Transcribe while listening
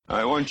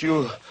I want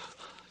you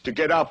to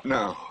get up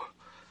now.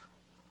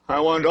 I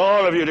want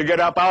all of you to get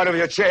up out of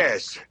your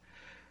chairs.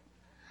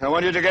 I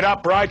want you to get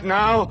up right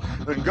now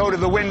and go to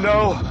the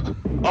window,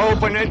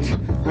 open it,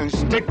 and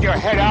stick your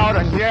head out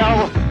and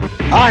yell,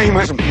 I'm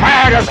as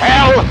mad as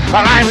hell, and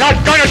I'm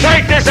not going to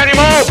take this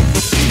anymore!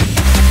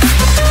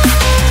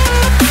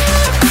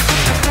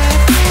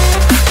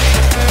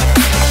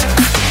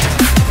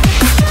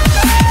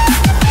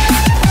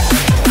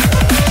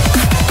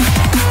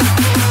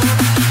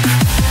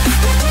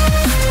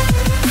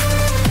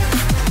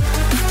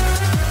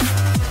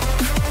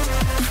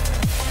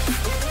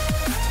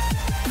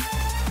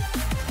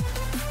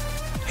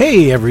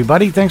 Hey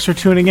everybody, thanks for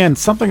tuning in.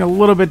 Something a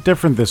little bit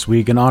different this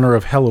week in honor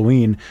of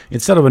Halloween.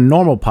 Instead of a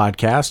normal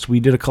podcast, we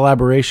did a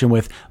collaboration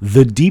with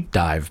The Deep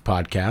Dive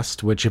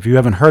podcast, which if you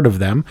haven't heard of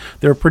them,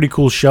 they're a pretty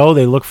cool show.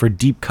 They look for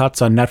deep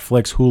cuts on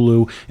Netflix,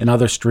 Hulu, and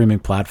other streaming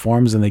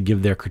platforms, and they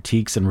give their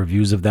critiques and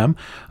reviews of them.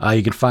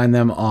 You can find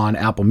them on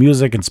Apple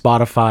Music and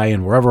Spotify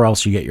and wherever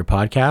else you get your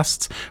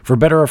podcasts. For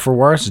better or for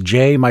worse,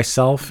 Jay,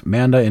 myself,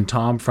 Amanda, and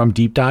Tom from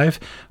Deep Dive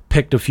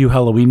picked a few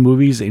Halloween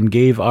movies and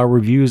gave our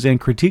reviews and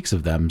critiques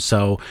of them.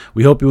 So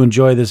we hope you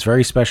enjoy this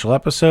very special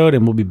episode,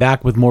 and we'll be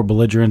back with more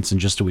belligerence in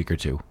just a week or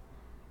two.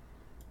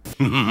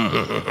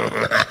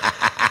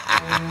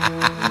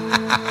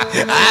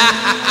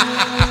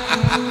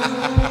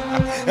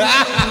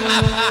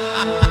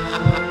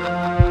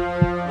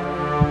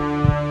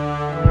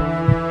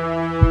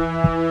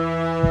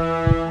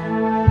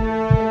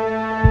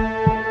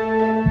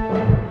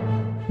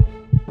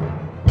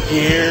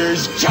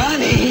 Here's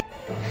Johnny!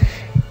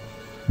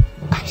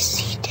 I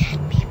see dead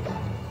people.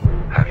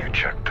 Have you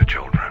checked the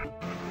children?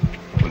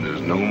 When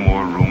there's no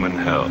more room in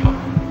hell,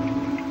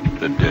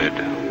 the dead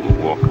will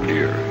walk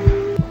here.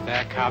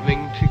 They're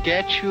coming to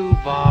get you,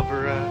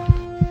 Barbara.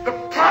 The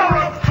power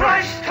of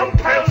Christ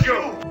compels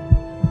you!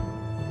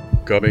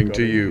 Coming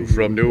to you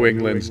from New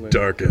England's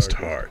darkest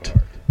heart,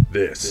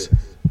 this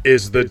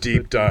is the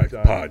Deep Dive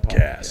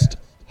Podcast,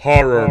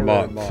 Horror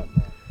Month.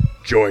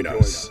 Join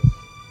us,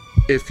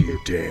 if you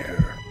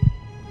dare.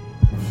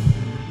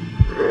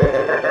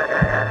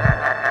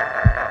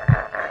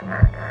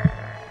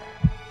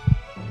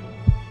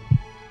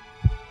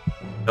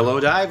 Hello,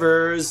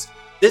 divers.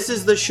 This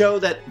is the show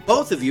that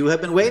both of you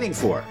have been waiting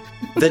for.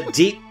 The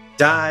Deep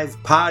Dive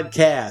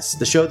Podcast,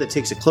 the show that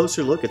takes a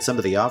closer look at some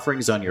of the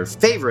offerings on your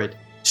favorite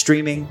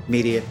streaming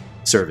media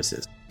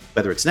services.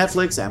 Whether it's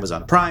Netflix,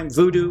 Amazon Prime,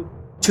 Vudu,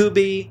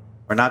 Tubi,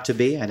 or not to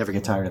be, I never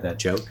get tired of that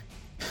joke.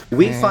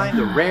 We find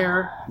the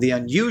rare, the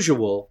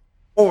unusual,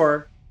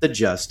 or the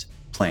just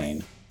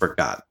plain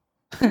forgotten.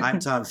 I'm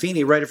Tom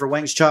Feeney, writer for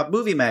Wang's Chop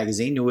Movie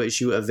Magazine, new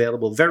issue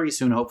available very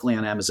soon, hopefully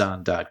on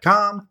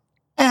Amazon.com.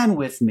 And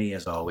with me,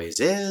 as always,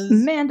 is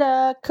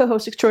Amanda,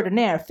 co-host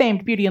extraordinaire,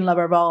 famed beauty and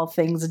lover of all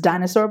things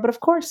dinosaur, but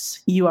of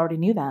course, you already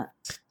knew that.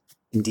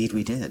 Indeed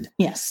we did.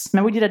 Yes.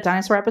 Remember we did a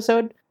dinosaur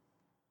episode?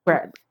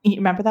 Where, you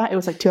remember that? It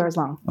was like 2 hours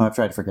long. Oh, I've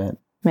tried to forget.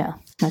 Yeah,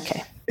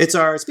 okay. It's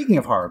our, speaking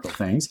of horrible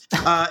things,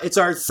 it's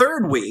our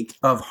third week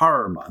of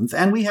Horror Month,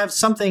 and we have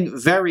something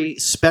very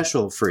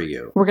special for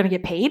you. We're going to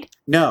get paid?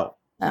 No.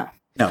 Oh.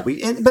 No,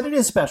 but it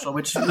is special,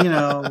 which, kind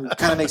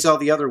of makes all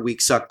the other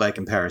weeks suck by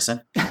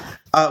comparison.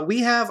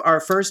 We have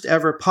our first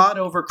ever Pod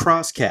Over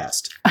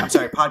Crosscast. I'm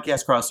sorry,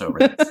 podcast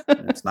crossover.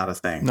 It's not a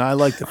thing. No, I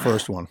like the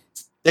first one.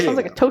 Sounds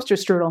like a toaster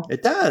strudel.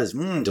 It does.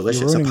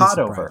 Delicious. A Pod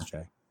Over.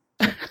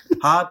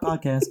 Pod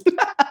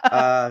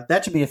podcast.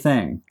 That should be a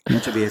thing.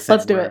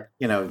 Let's do it.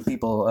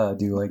 People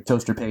do like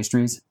toaster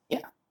pastries. Yeah.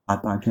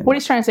 Pod podcast. What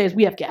he's trying to say is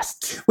we have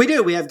guests. We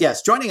do. We have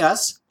guests. Joining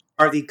us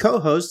are the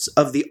co-hosts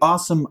of the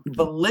awesome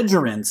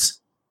Belligerence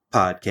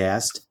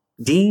podcast,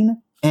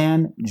 Dean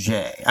and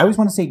Jay. I always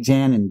want to say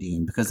Jan and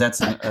Dean because that's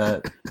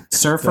a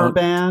surfer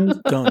band.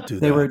 Don't do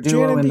that. They were a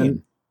duo in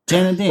the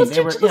Jan and Dean. Let's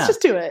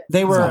just do it.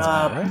 They were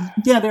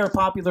they were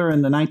popular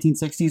in the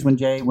 1960s when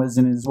Jay was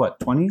in his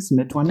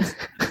mid-20s.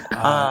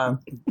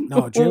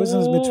 No, Jay was in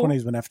his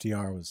mid-20s when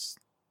FDR was.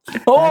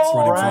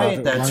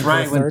 That's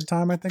right. Third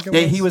time, I think it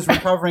was. Yeah, he was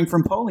recovering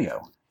from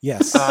polio.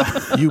 Yes,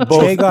 you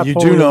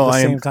do know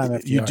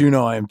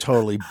I am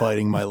totally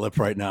biting my lip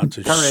right now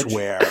to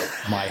swear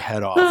my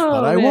head off,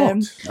 but I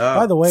won't.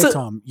 By the way,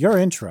 Tom, your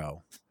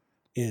intro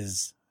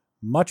is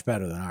much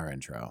better than our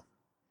intro.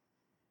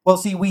 Well,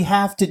 see, we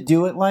have to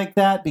do it like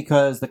that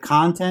because the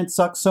content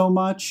sucks so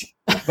much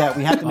that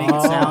we have to make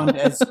it sound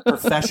as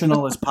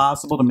professional as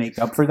possible to make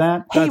up for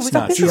that. Hey, That's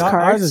not true.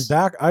 Ours is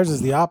back. Ours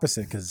is the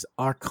opposite because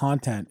our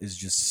content is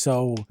just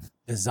so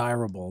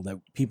desirable that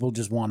people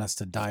just want us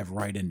to dive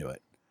right into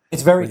it.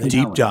 It's very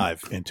deep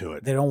dive into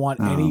it. They don't want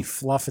any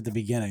fluff at the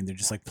beginning. They're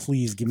just like,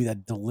 please give me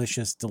that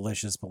delicious,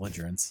 delicious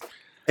belligerence.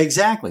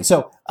 Exactly.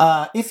 So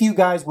if you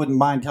guys wouldn't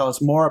mind, tell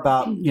us more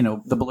about,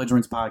 the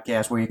Belligerence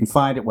podcast, where you can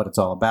find it, what it's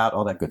all about,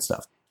 all that good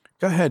stuff.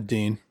 Go ahead,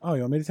 Dean. Oh,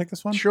 you want me to take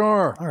this one?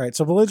 Sure. All right.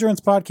 So Belligerence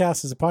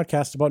Podcast is a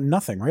podcast about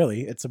nothing,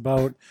 really. It's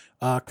about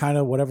kind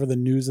of whatever the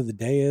news of the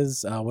day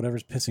is,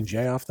 whatever's pissing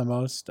Jay off the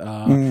most.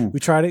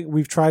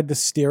 We've tried to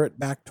steer it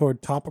back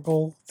toward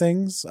topical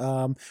things,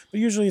 but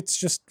usually it's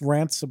just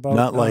rants about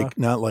not like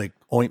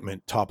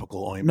ointment,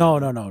 topical ointment.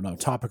 No.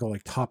 Topical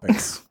like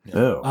topics.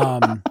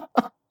 Yeah,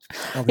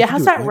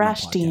 how's that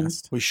rash, Dean?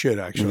 We should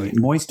actually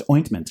moist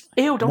ointment.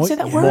 Ew, don't say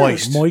that word.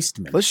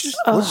 Moistment. Let's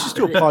just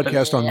do a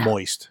podcast on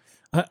moist.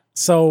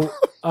 So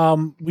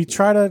we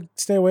try to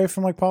stay away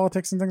from like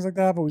politics and things like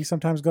that, but we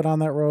sometimes go down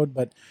that road.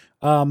 But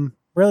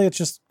really, it's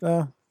just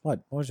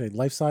what was it?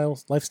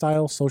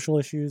 Lifestyle, social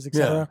issues,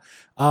 etc.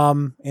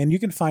 And you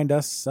can find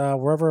us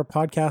wherever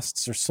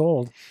podcasts are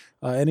sold.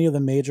 Any of the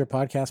major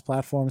podcast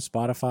platforms,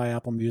 Spotify,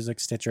 Apple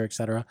Music, Stitcher,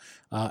 etc.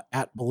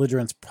 At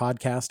Belligerence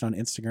Podcast on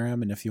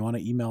Instagram. And if you want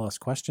to email us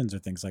questions or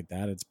things like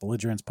that, it's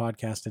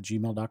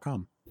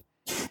belligerencepodcast@gmail.com.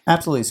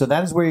 Absolutely. So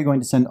that is where you're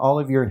going to send all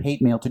of your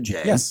hate mail to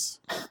Jay.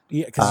 Yes.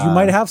 Yeah, because you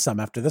might have some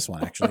after this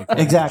one, actually.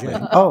 Exactly.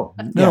 Oh,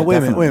 no,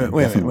 wait a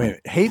minute.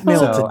 Hate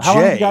mail to Jay. How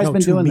long have you guys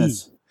been doing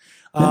this?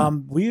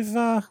 We've,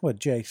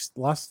 Jay,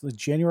 lost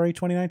January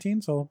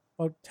 2019, so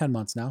about 10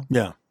 months now.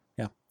 Yeah.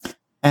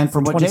 And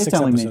from what Jay's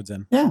telling me,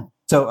 in. Yeah.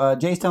 So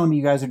Jay's telling me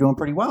you guys are doing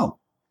pretty well.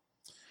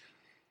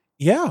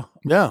 Yeah.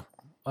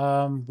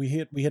 We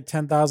hit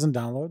 10,000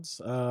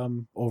 downloads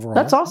overall.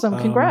 That's awesome.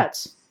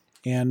 Congrats.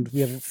 And we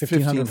have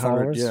 1,500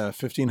 followers. Yeah,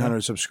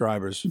 1,500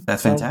 subscribers.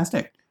 That's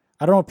fantastic.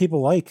 I don't know what people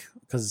like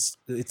because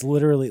it's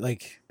literally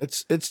like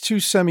it's two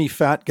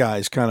semi-fat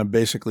guys kind of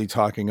basically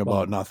talking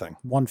about nothing.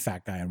 One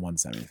fat guy and one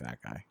semi-fat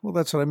guy. Well,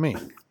 that's what I mean.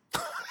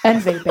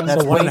 And vaping.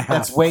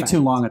 That's way too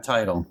long a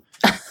title.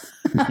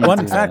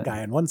 One fat guy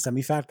and one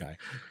semi-fat guy.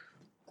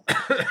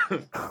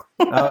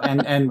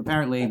 And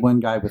apparently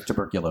one guy with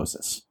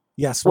tuberculosis.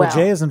 Yes. Well,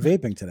 Jay isn't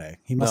vaping today.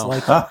 He must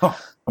like it.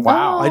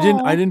 Wow.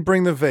 I didn't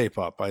bring the vape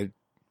up.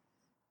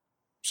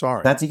 Sorry.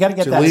 You got to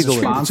get that.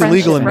 It's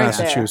illegal in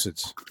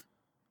Massachusetts.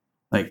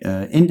 Like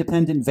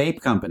independent vape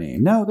company.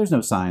 No, there's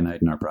no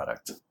cyanide in our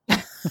product.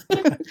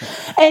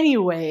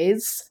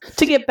 Anyways,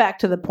 to get back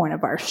to the point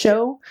of our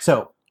show.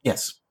 So,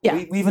 yes.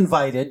 Yeah. We've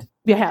invited.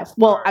 You have.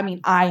 Well, I mean,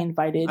 I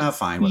invited.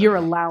 Fine. You're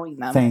allowing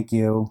them. Thank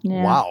you.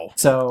 Yeah. Wow.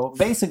 So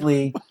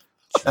basically,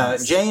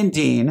 Jay and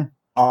Dean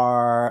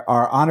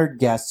are honored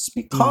guests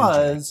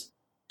because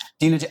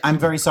Dean and Jay, I'm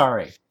very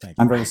sorry.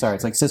 I'm very sorry.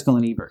 It's like Siskel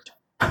and Ebert.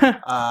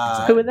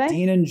 Who are they?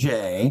 Dean and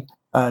Jay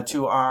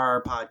to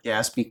our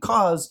podcast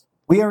because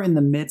we are in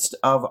the midst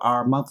of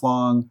our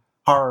month-long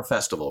horror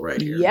festival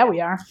right here. Yeah,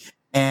 we are.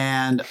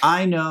 And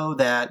I know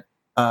that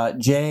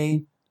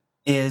Jay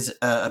is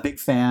a big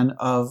fan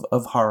of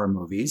horror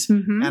movies.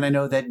 Mm-hmm. And I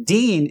know that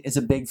Dean is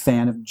a big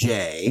fan of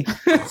Jay.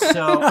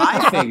 So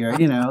I figured,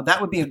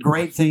 that would be a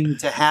great thing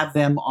to have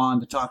them on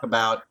to talk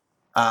about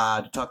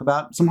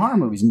some horror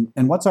movies.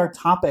 And what's our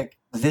topic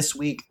this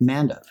week,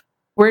 Amanda?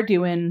 We're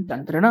doing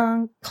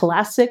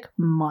classic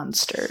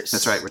monsters.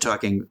 That's right. We're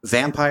talking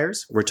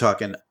vampires. We're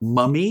talking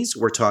mummies.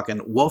 We're talking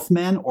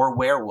wolfmen or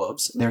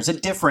werewolves. There's a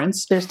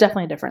difference. There's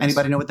definitely a difference.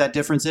 Anybody know what that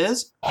difference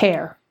is?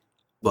 Hair.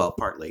 Well,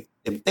 partly.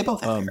 They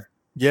both have hair.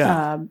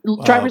 Yeah.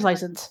 Driver's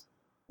license.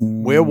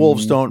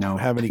 Werewolves don't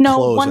have any clothes.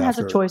 No, one has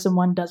after. a choice and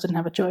one doesn't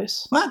have a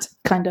choice. What?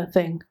 Kind of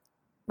thing.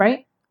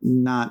 Right?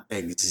 Not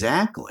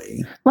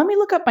exactly. Let me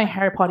look up my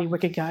Harry Potter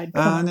Wiki guide.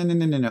 No.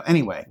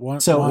 Anyway.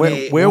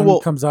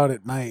 Werewolf comes out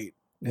at night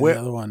and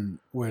the other one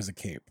wears a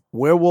cape.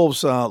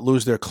 Werewolves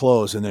lose their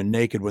clothes and they're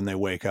naked when they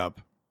wake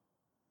up.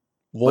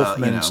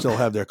 Wolfmen still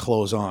have their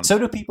clothes on. So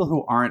do people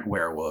who aren't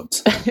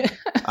werewolves.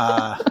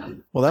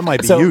 Well, that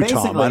might be you,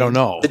 Tom. I don't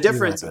know. The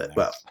difference,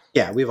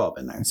 we've all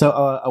been there. So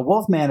a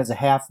wolf man is a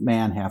half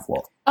man, half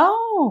wolf.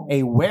 Oh.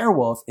 A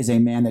werewolf is a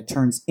man that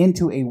turns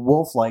into a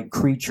wolf-like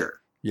creature.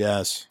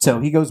 Yes.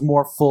 So he goes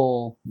more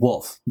full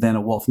wolf than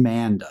a wolf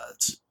man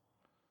does.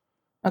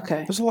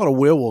 Okay. There's a lot of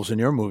werewolves in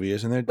your movie,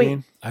 isn't there,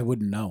 Dean? I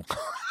wouldn't know.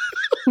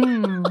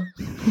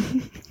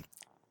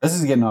 This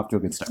is getting off to a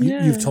good start.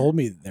 You've told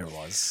me there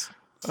was.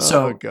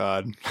 Oh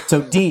God.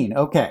 So Dean,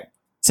 okay.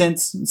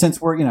 Since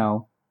we're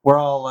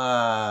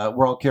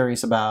all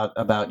curious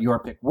about your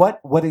pick.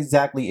 What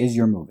exactly is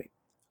your movie?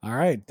 All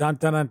right. Dun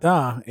dun dun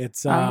dun.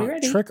 It's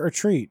Trick or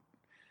Treat.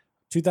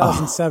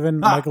 2007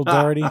 Michael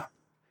Dougherty.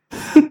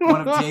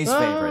 One of Jay's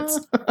favorites.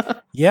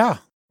 Yeah.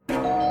 Trick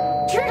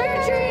or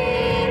treat!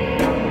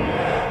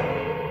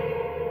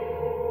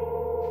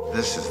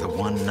 This is the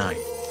one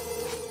night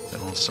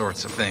that all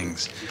sorts of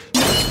things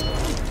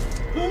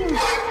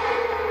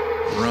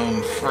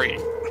roam free.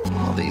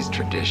 All these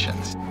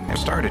traditions have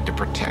started to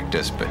protect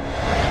us, but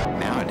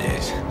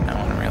nowadays, no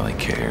one really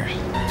cares.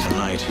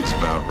 Tonight, it's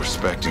about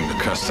respecting the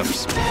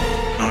customs,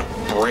 not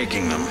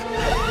breaking them.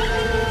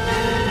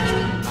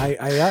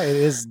 It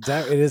is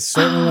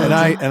certainly.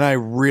 And I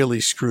really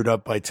screwed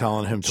up by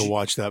telling him to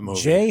watch that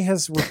movie. Jay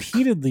has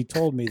repeatedly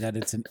told me that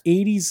it's an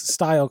 80s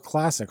style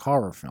classic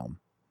horror film.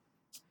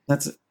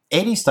 That's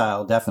 80s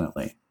style,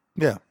 definitely.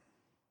 Yeah.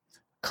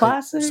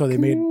 Classic. So they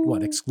made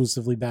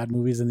exclusively bad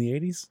movies in the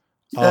 80s?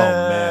 Oh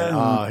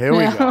man! Here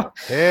we go.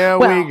 Here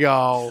we go.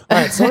 All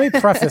right, so let me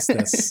preface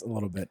this a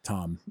little bit,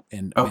 Tom.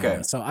 And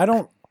Amanda. So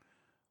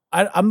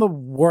I'm the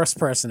worst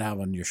person to have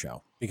on your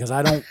show because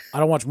I don't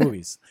watch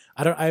movies.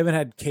 I haven't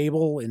had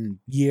cable in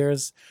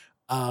years.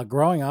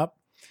 Growing up,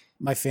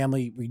 my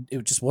family,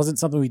 it just wasn't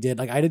something we did.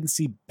 Like I didn't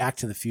see Back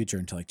to the Future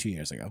until like 2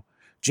 years ago.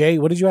 Jay,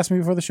 what did you ask me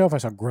before the show? If I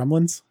saw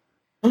Gremlins?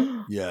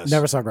 Yes.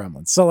 Never saw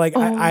Gremlins. So like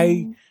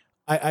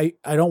I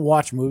don't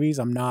watch movies.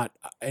 I'm not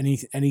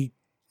any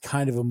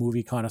kind of a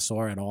movie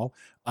connoisseur at all.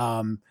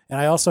 And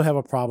I also have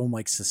a problem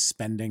like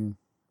suspending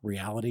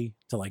reality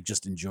to like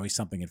just enjoy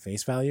something at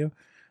face value.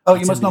 Oh,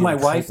 you must know my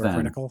wife then.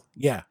 Critical.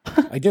 Yeah,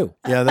 I do.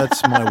 Yeah,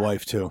 that's my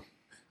wife too.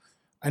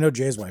 I know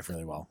Jay's wife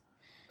really well.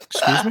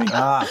 Excuse me?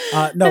 No,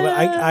 but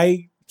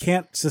I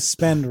can't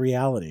suspend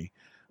reality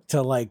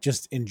to like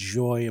just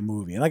enjoy a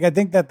movie. Like I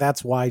think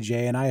that's why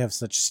Jay and I have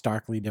such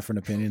starkly different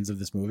opinions of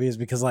this movie is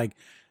because like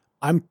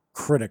I'm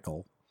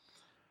critical.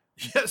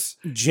 Yes,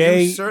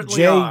 Jay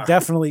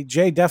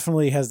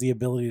definitely has the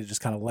ability to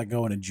just kind of let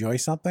go and enjoy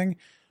something.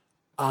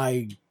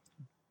 My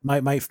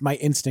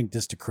instinct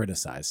is to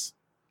criticize.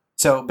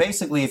 So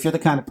basically, if you're the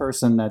kind of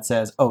person that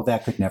says, "Oh,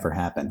 that could never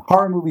happen,"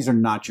 horror movies are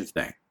not your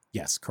thing.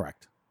 Yes,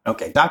 correct.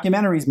 Okay,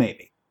 documentaries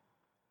maybe.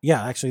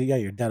 Yeah, actually, yeah,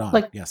 you're dead on.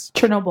 Like yes,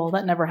 Chernobyl,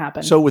 that never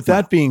happened. So with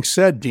that being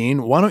said,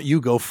 Dean, why don't you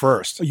go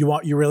first? You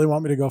really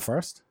want me to go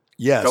first?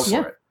 Yes, go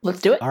for it.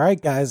 Let's do it. All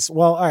right, guys.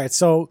 Well, all right.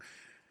 So,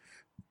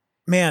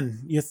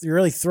 man, you're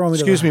really throwing me.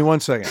 Excuse me, 1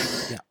 second.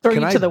 Yeah.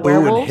 Can I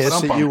boo and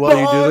hiss at you while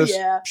you do this?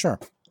 Yeah. Sure.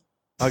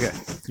 Okay.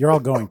 You're all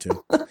going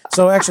to.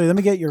 So actually, let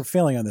me get your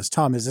feeling on this,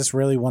 Tom. Is this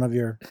really one of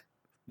your?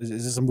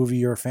 Is this a movie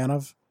you're a fan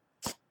of?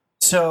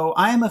 So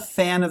I am a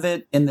fan of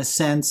it in the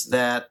sense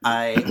that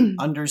I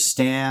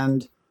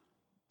understand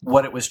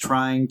what it was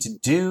trying to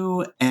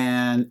do,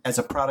 and as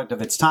a product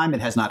of its time, it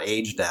has not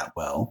aged that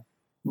well.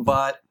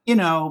 But, you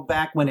know,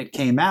 back when it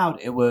came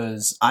out, it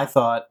was, I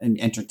thought, an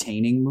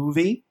entertaining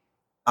movie.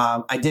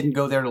 I didn't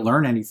go there to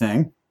learn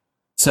anything.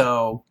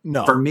 So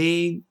for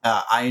me,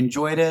 I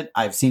enjoyed it.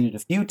 I've seen it a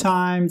few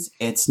times.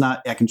 It's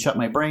not, I can shut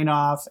my brain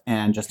off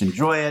and just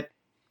enjoy it.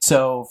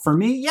 So for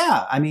me,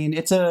 yeah, I mean,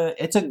 it's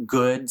a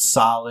good,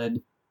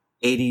 solid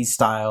 80s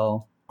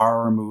style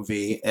horror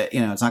movie.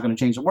 You know, it's not going to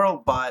change the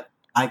world, but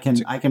I can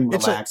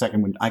relax. I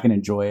can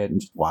enjoy it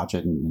and just watch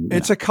it. And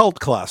it's a cult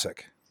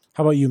classic.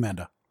 How about you,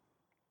 Amanda?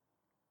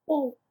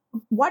 Well,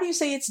 why do you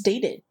say it's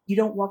dated? You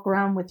don't walk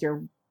around with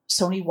your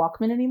Sony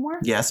Walkman anymore?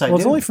 Yes, I do. Well,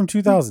 it's only from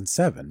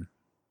 2007.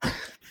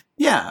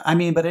 Yeah, I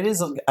mean, but it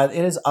is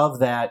of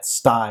that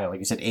style, like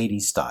you said,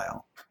 80s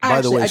style. By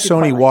the way,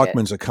 Sony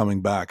Walkmans are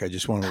coming back. I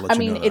just wanted to let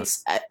you know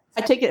that.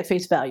 I take it at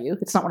face value.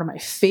 It's not one of my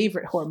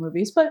favorite horror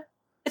movies, but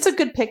it's a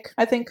good pick,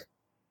 I think.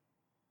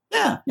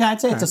 Yeah,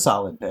 I'd say it's a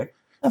solid pick.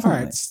 Definitely.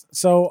 All right,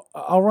 so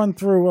I'll run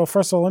through. Well,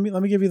 first of all, let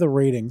me give you the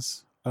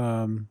ratings.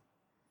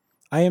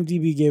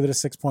 IMDb gave it a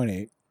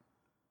 6.8.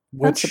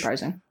 That's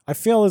surprising. I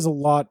feel is a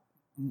lot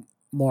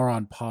more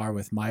on par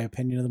with my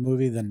opinion of the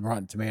movie than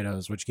Rotten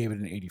Tomatoes, which gave it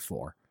an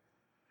 84.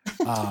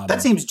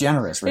 That seems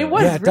generous, really. It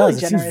was it really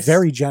does. generous. It seems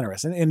very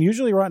generous. And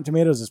usually Rotten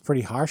Tomatoes is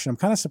pretty harsh, and I'm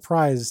kind of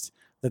surprised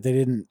that they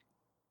didn't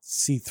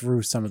see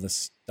through some of the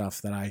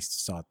stuff that I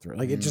saw through.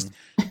 Like, it just,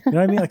 you know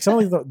what I mean? Like, some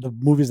of the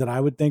movies that I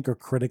would think are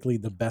critically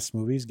the best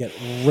movies get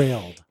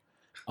railed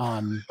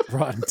on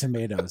Rotten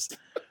Tomatoes.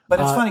 But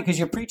it's funny because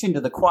you're preaching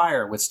to the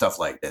choir with stuff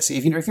like this.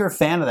 If you're a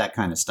fan of that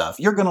kind of stuff,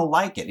 you're going to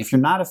like it. If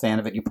you're not a fan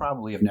of it, you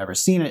probably have never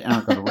seen it and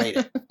aren't going to rate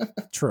it.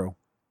 True.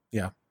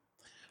 Yeah.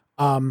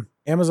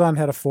 Amazon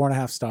had a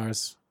 4.5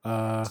 stars.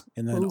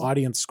 And then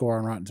audience score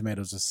on Rotten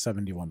Tomatoes is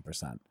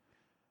 71%.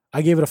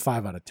 I gave it a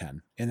 5 out of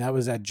 10, and that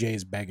was at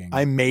Jay's begging.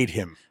 I made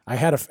him. I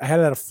had it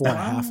at a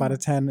 4.5 out of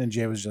 10, and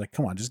Jay was just like,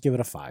 "Come on, just give it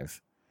a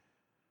 5."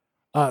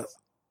 I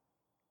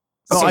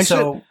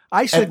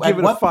said give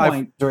it a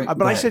 5,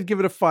 but I said give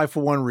it a 5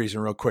 for one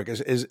reason, real quick,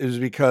 is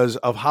because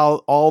of how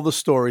all the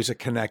stories are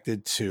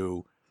connected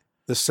to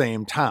the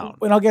same town.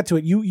 And I'll get to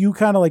it. You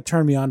kind of like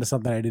turned me on to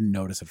something I didn't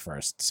notice at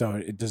first, so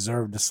it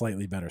deserved a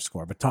slightly better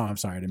score. But Tom, I'm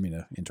sorry, I didn't mean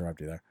to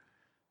interrupt you there.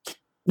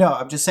 No,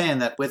 I'm just saying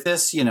that with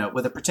this, you know,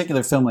 with a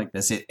particular film like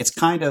this, it's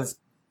kind of,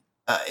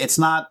 it's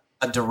not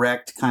a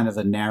direct kind of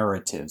a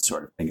narrative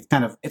sort of thing. It's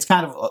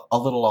kind of a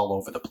little all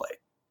over the place.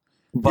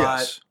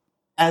 But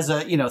as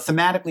a, you know,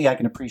 thematically, I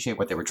can appreciate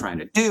what they were trying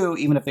to do,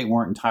 even if they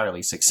weren't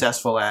entirely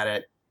successful at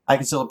it. I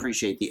can still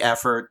appreciate the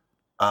effort.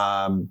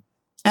 And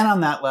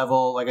on that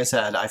level, like I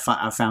said, I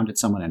found it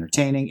somewhat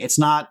entertaining. It's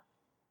not,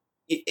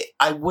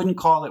 I wouldn't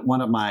call it one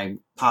of my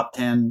top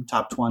 10,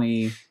 top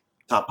 20,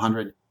 top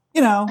 100.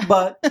 You know,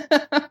 but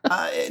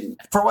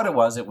for what it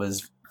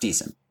was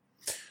decent.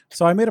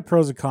 So I made a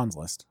pros and cons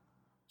list.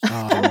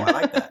 I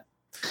like that.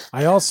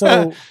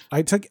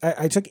 I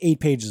took 8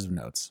 pages of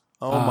notes.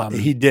 Oh my!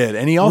 He did,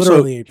 and he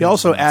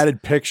also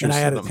added pictures. And I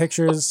added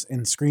pictures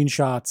and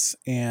screenshots,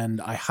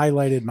 and I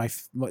highlighted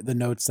the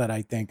notes that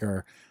I think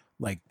are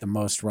like the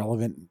most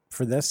relevant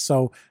for this.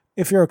 So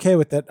if you're okay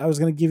with it, I was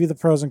going to give you the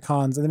pros and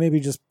cons, and then maybe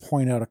just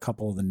point out a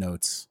couple of the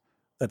notes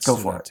that Go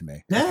stood for out it. to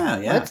me. Yeah,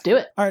 yeah. Let's do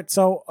it. All right,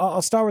 so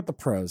I'll start with the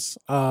pros.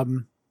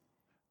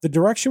 The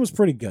direction was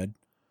pretty good.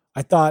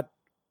 I thought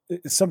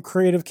some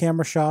creative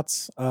camera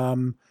shots.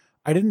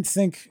 I didn't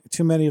think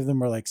too many of them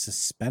were like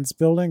suspense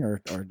building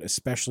or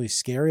especially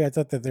scary. I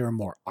thought that they were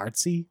more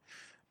artsy.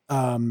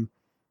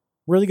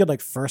 Really good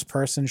like first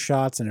person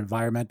shots and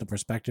environmental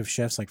perspective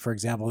shifts. Like for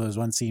example, there was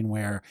one scene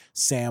where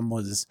Sam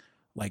was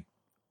like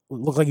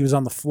looked like he was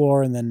on the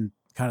floor and then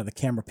kind of the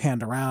camera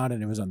panned around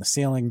and it was on the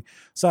ceiling.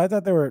 So I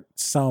thought there were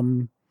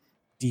some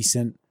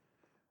decent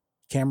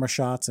camera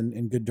shots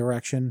and good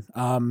direction.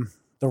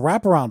 The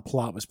wraparound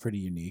plot was pretty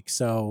unique.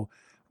 So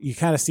you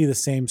kind of see the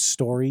same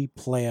story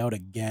play out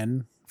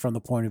again from the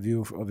point of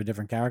view of a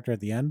different character at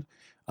the end.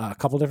 A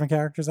couple different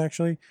characters,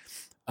 actually.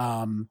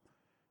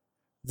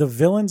 The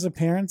villain's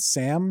appearance,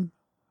 Sam,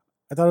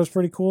 I thought it was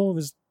pretty cool. It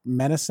was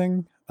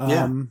menacing.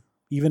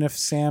 Even if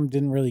Sam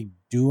didn't really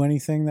do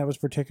anything that was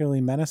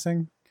particularly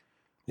menacing.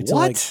 It's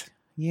What? like,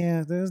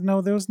 yeah, there was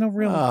no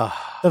real.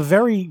 The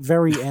very,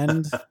 very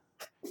end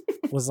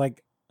was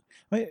like,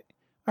 wait,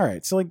 all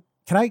right. So like,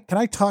 can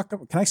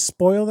I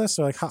spoil this,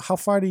 or like how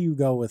far do you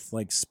go with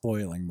like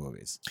spoiling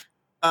movies?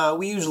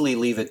 We usually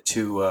leave it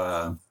to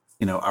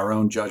our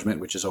own judgment,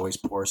 which is always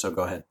poor. So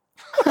go ahead.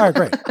 All right,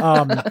 great.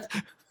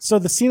 So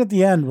the scene at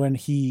the end when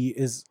he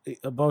is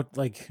about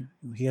like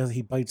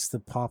he bites the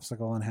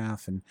popsicle in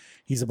half and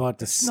he's about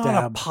to It's not a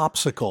stab.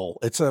 popsicle.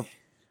 It's a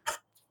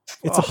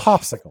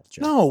popsicle.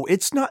 Joe. no.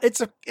 It's not.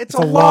 It's a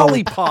a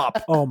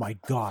lollipop. Oh my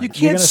god! You You're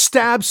can't gonna-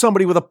 stab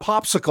somebody with a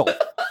popsicle.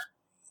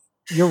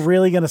 You're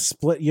really gonna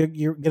split.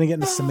 You're gonna get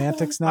into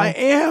semantics now. I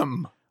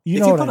am. You If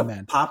know you what put I a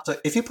meant.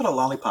 if you put a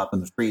lollipop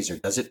in the freezer,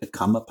 does it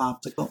become a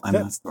popsicle? I'm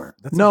not sure.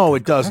 No,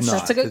 it does not.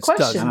 That's a good It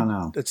question. doesn't. I don't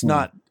know. It's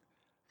not.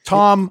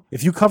 Tom,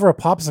 If you cover a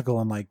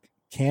popsicle in like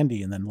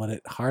candy and then let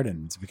it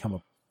harden to become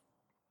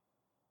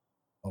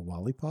a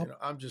lollipop.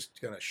 I'm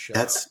just gonna shut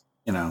That's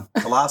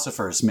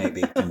philosophers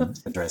maybe can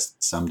address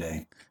it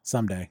someday.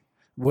 Someday.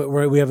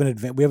 We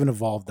haven't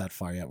evolved that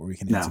far yet where we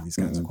can answer No. these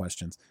kinds of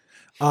questions.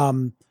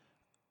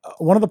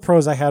 One of the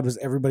pros I had was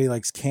everybody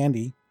likes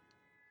candy.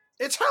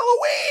 It's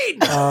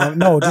Halloween.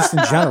 No, just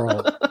in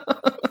general.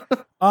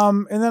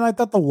 And then I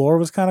thought the lore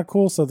was kind of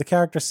cool. So the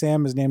character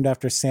Sam is named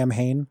after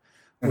Samhain,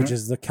 which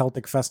is the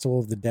Celtic festival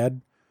of the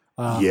dead.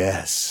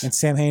 Yes. And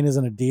Samhain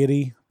isn't a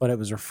deity, but it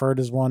was referred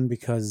as one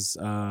because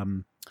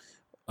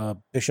a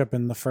bishop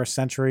in the 1st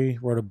century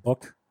wrote a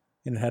book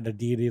and it had a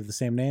deity of the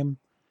same name.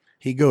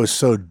 He goes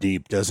so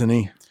deep, doesn't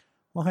he?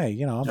 Well,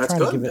 hey, I'm That's trying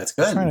good. to give it. That's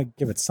good. I'm trying to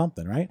give it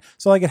something, right?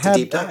 So, like, It's a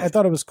deep dive. I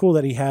thought it was cool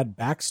that he had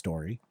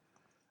backstory.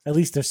 At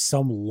least there's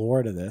some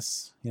lore to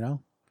this, Yeah.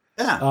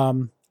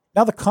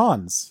 Now the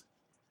cons.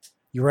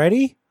 You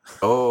ready?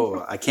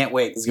 Oh, I can't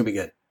wait. This is gonna be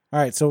good. All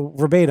right. So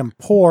verbatim,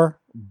 poor,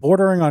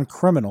 bordering on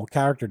criminal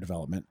character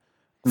development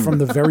from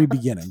the very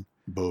beginning,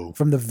 Boo.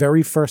 from the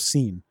very first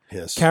scene.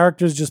 Yes.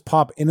 Characters just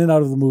pop in and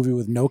out of the movie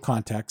with no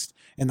context,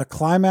 and the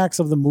climax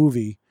of the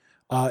movie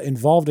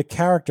involved a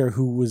character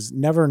who was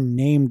never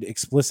named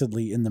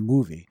explicitly in the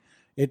movie.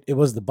 It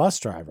was the bus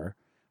driver,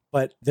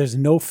 but there's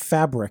no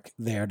fabric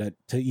there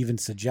to even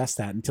suggest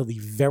that until the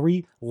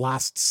very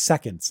last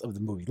seconds of the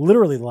movie.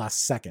 Literally the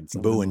last seconds.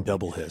 Of the Boo movie. and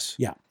double hiss.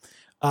 Yeah.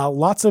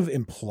 Lots of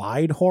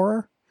implied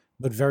horror,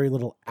 but very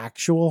little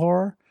actual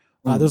horror.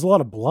 There's a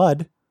lot of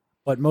blood,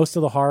 but most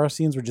of the horror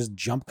scenes were just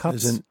jump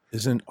cuts.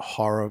 Doesn't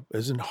horror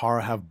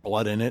have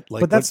blood in it?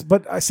 Like,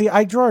 But I see.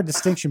 I draw a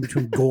distinction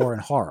between gore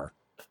and horror.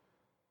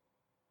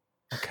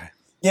 okay.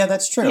 Yeah,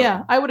 that's true.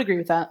 Yeah, I would agree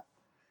with that.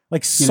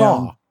 Like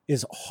Saw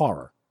is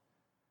horror,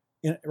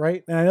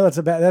 right? And I know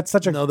that's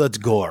such a No, that's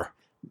gore.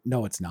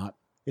 no, it's not.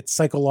 It's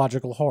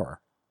psychological horror.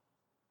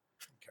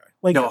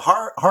 Like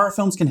horror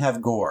films can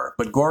have gore,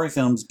 but gory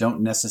films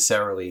don't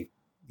necessarily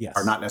yes,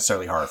 are not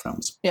necessarily horror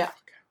films. Yeah.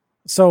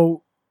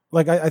 So,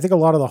 like, I think a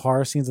lot of the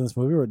horror scenes in this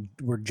movie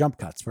were jump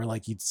cuts, where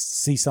like you'd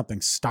see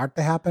something start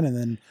to happen, and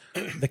then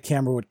the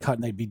camera would cut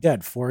and they'd be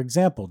dead. For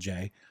example,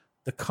 Jay,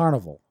 the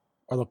carnival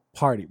or the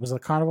party was it a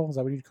carnival? Is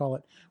that what you'd call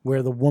it?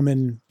 Where the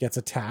woman gets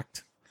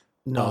attacked.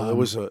 No, it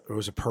was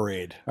a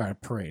parade. All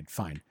right, parade.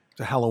 Fine. It's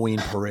a Halloween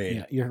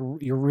parade. Yeah,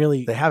 you're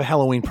really They have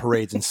Halloween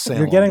parades in Salem.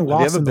 you're getting Have you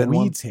lost ever in the been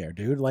one? weeds here,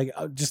 dude. Like,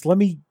 just let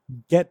me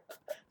get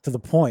to the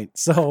point.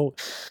 So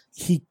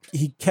he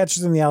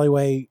catches her in the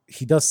alleyway.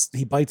 He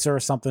bites her or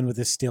something with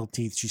his steel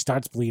teeth. She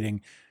starts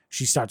bleeding.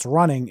 She starts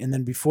running, and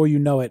then before you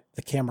know it,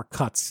 the camera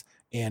cuts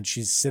and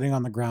she's sitting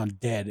on the ground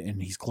dead,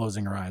 and he's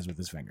closing her eyes with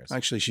his fingers.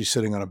 Actually, she's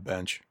sitting on a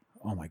bench.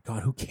 Oh my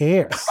god, who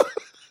cares?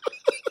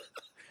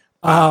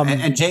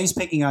 And Jay's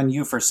picking on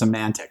you for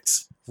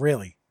semantics.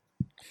 Really?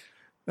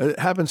 It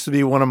happens to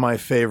be one of my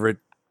favorite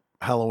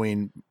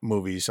Halloween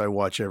movies. I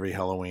watch every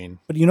Halloween.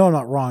 But you know I'm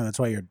not wrong. That's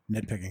why you're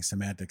nitpicking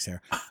semantics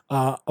here.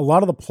 A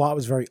lot of the plot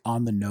was very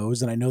on the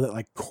nose, and I know that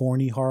like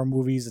corny horror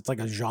movies, it's like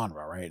a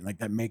genre, right? And like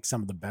that makes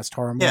some of the best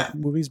horror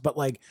movies. But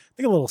like I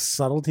think a little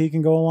subtlety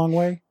can go a long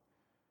way.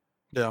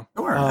 Yeah,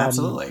 Sure,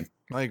 absolutely.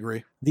 I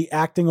agree. The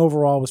acting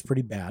overall was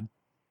pretty bad.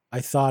 I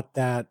thought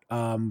that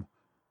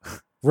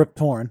Rip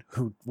Torn,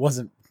 who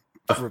wasn't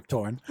Rip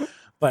Torn,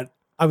 but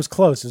I was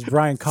close. It was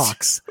Brian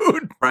Cox.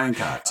 Brian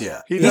Cox,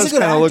 yeah. He He's does a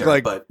good kind of look actor,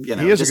 like, but you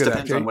know, he it is a just good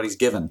depends actor. on what he's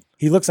given.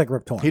 He looks like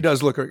Rip Torn. He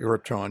does look like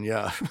Rip Torn,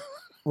 yeah.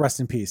 Rest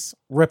in peace.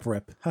 Rip.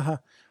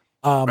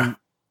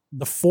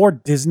 The 4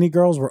 Disney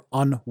girls were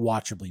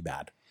unwatchably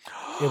bad.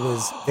 It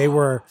was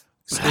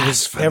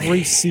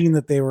every scene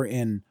that they were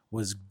in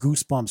was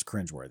goosebumps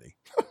cringeworthy.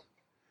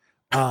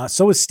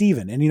 So was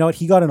Steven. And you know what?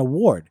 He got an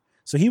award.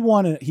 So he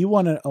won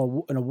an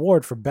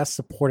award for best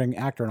supporting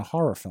actor in a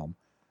horror film.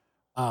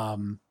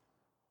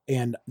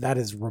 And that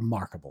is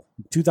remarkable.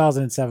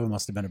 2007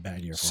 must have been a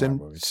bad year for horror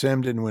movies.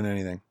 Sim didn't win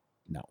anything.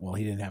 No, well,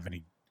 he didn't have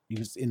any.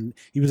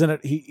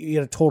 He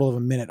had a total of a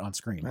minute on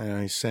screen. I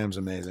know, Sam's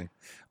amazing.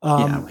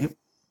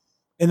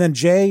 And then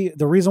Jay,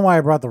 the reason why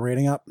I brought the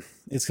rating up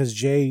is because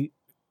Jay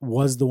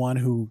was the one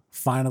who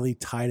finally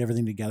tied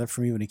everything together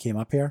for me when he came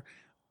up here.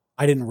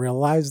 I didn't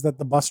realize that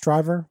the bus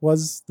driver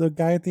was the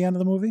guy at the end of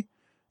the movie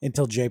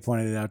until Jay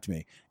pointed it out to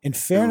me. In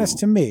fairness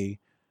to me,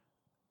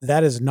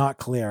 that is not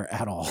clear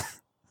at all.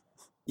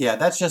 Yeah,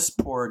 that's just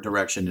poor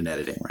direction and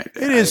editing right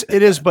there.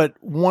 It is. But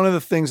one of the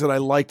things that I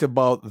liked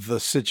about the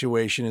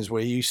situation is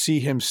where you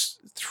see him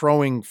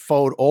throwing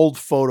old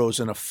photos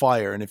in a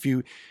fire. And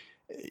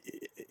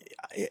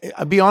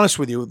I'll be honest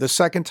with you, the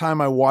second time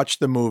I watched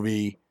the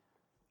movie,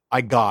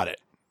 I got it.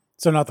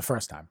 So not the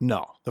first time?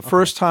 No. The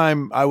first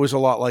time I was a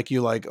lot like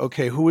you, like,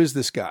 okay, who is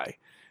this guy?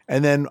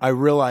 And then I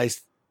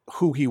realized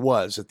who he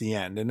was at the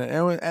end. And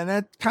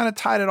that kind of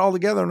tied it all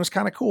together and it was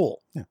kind of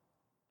cool. Yeah.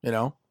 You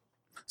know?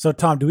 So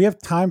Tom, do we have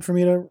time for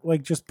me to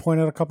like just point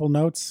out a couple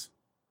notes?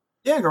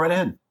 Yeah, go right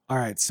ahead. All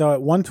right. So at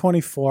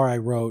 1:24, I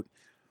wrote,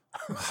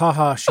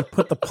 haha, she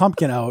put the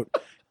pumpkin out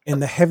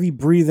and the heavy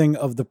breathing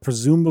of the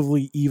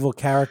presumably evil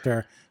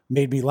character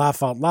made me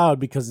laugh out loud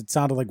because it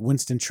sounded like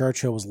Winston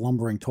Churchill was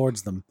lumbering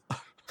towards them.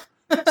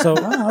 So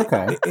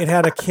okay. It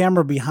had a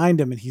camera behind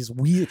him and he's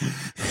weird.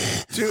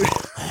 Dude.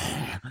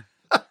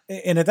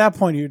 And at that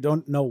point, you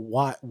don't know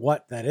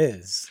what that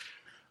is.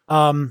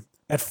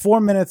 At 4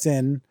 minutes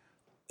in,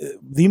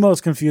 the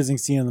most confusing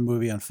scene in the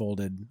movie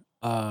unfolded.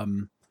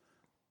 And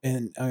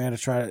I'm gonna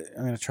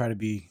try to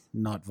be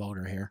not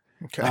vulgar here.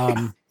 Okay.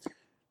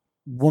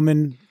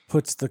 Woman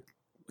puts the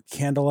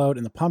candle out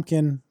in the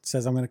pumpkin,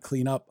 says, I'm going to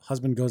clean up.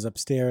 Husband goes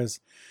upstairs.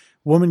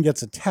 Woman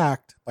gets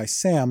attacked by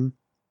Sam,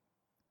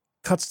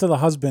 cuts to the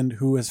husband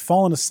who has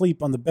fallen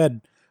asleep on the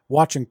bed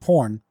watching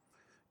porn.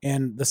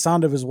 And the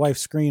sound of his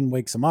wife's scream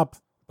wakes him up,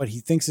 but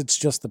he thinks it's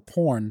just the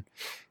porn.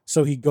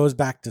 So he goes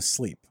back to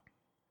sleep.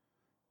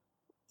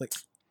 Like,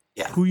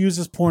 who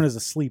uses porn as a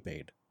sleep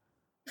aid?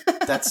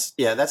 That's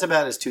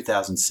about as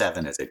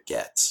 2007 as it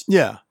gets.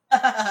 Yeah.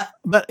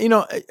 But, you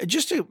know,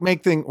 just to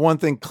make one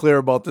thing clear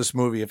about this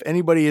movie, if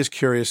anybody is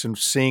curious in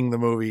seeing the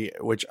movie,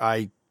 which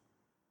I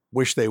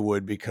wish they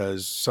would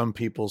because some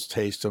people's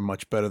tastes are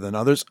much better than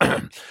others.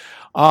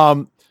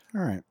 All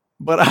right.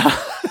 But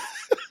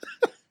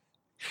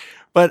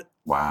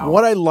wow.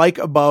 What I like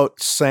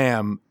about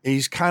Sam,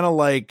 he's kind of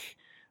like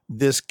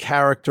this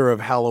character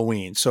of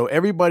Halloween. So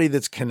everybody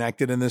that's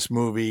connected in this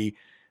movie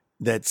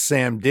that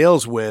Sam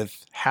deals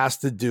with has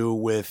to do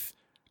with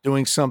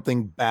doing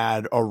something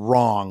bad or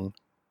wrong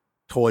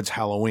towards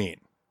Halloween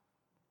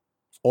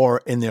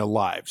or in their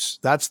lives.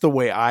 That's the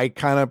way I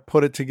kind of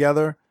put it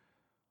together.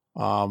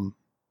 So I don't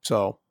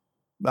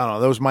know.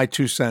 That was my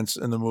 2 cents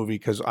in the movie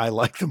because I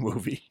like the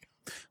movie.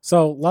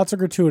 So lots of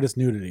gratuitous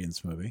nudity in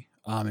this movie.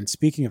 And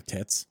speaking of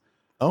tits,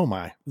 oh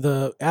my,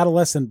 the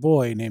adolescent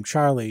boy named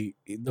Charlie,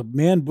 the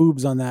man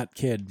boobs on that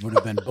kid would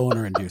have been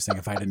boner inducing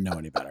if I didn't know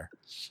any better.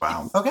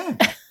 Wow. Okay.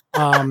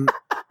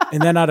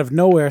 And then out of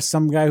nowhere,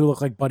 some guy who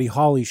looked like Buddy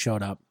Holly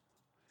showed up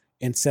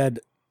and said,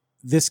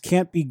 "This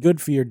can't be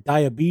good for your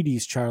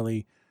diabetes,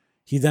 Charlie."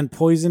 He then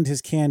poisoned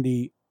his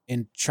candy,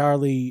 and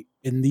Charlie,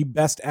 in the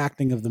best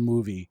acting of the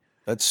movie,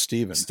 that's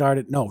Steven.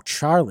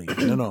 Charlie.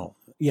 No.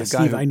 Yeah,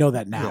 Steve, I know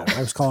that now. Yeah.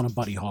 I was calling him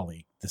Buddy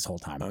Holly this whole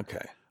time.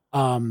 Okay.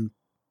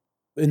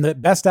 In the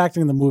best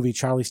acting in the movie,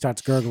 Charlie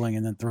starts gurgling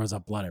and then throws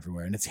up blood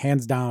everywhere. And it's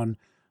hands down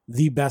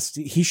the best.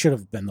 He should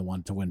have been the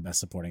one to win Best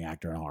Supporting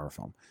Actor in a horror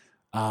film.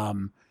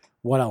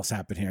 What else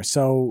happened here?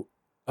 So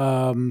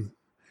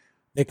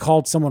they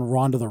called someone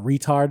Rhonda the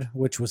retard,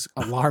 which was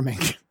alarming.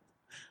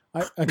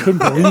 I couldn't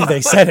believe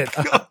they said it.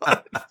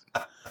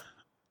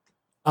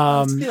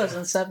 It's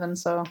 2007,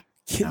 so.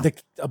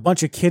 A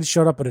bunch of kids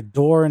showed up at a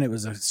door and it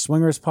was a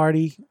swingers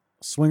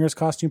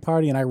costume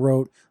party. And I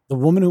wrote, the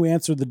woman who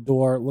answered the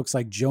door looks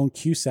like Joan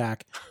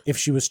Cusack if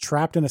she was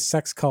trapped in a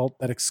sex cult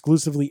that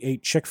exclusively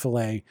ate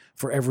Chick-fil-A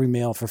for every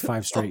meal for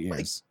 5 straight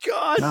years.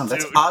 God, no,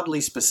 that's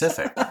oddly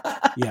specific.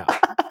 Yeah.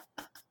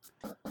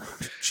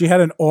 She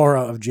had an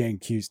aura of Joan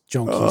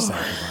Cusack.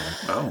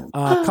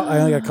 I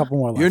only got a couple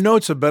more left. Your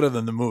notes are better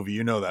than the movie.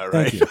 You know that,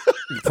 right? Thank you.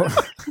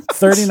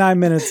 39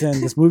 minutes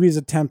in, this movie's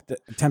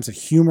attempts at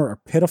humor are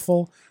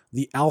pitiful.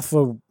 The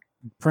alpha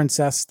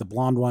princess, the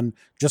blonde one,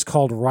 just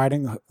called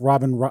Riding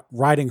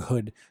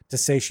Hood to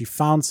say she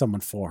found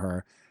someone for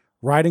her.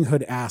 Riding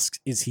Hood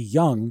asks, "Is he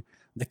young?"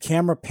 The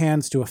camera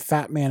pans to a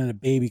fat man in a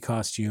baby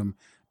costume.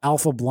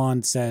 Alpha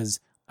blonde says,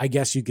 "I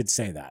guess you could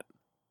say that."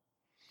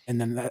 And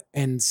then that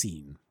end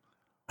scene.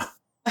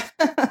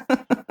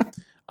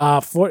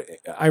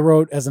 I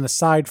wrote as an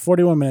aside,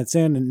 41 minutes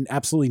in and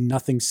absolutely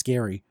nothing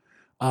scary.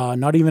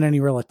 Not even any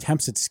real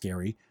attempts at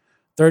scary.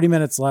 30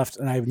 minutes left,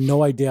 and I have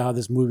no idea how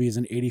this movie is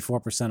an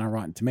 84% on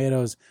Rotten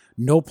Tomatoes.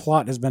 No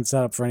plot has been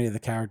set up for any of the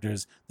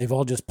characters. They've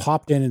all just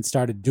popped in and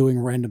started doing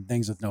random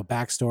things with no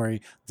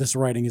backstory. This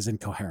writing is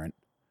incoherent.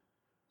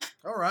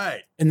 All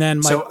right. And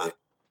then So,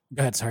 go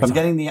ahead. Sorry. I'm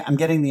Tom.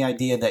 getting the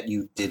idea that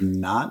you did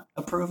not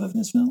approve of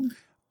this film.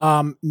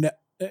 No,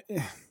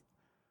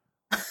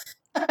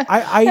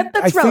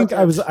 I think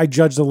I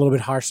judged a little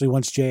bit harshly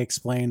once Jay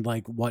explained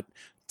like what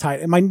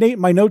tied.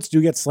 My notes do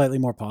get slightly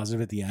more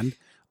positive at the end.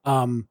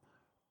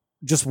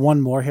 Just one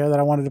more here that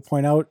I wanted to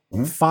point out.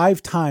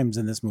 5 times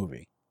in this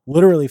movie,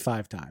 literally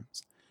 5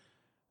 times,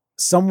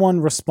 someone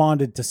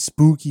responded to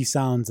spooky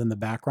sounds in the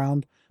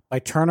background by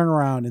turning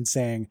around and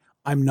saying,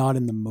 "I'm not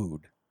in the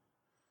mood."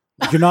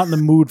 Like, you're not in the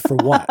mood for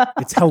what?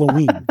 It's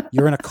Halloween.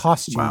 You're in a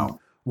costume. Wow.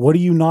 What are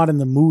you not in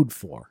the mood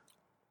for?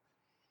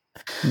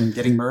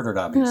 Getting murdered,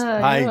 obviously.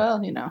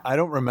 I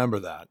don't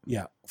remember that.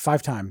 Yeah,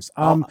 5 times.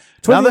 Now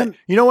that,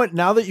 you know what?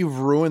 Now that you've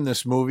ruined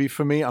this movie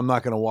for me, I'm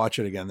not going to watch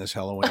it again this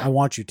Halloween. I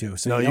want you to.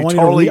 So no, I you want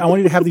totally. I want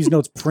you to have these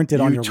notes printed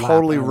on your You lap.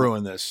 totally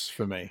ruined this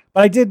for me.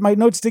 But I did. My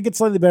notes did get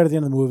slightly better at the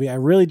end of the movie. I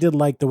really did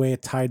like the way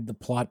it tied the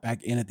plot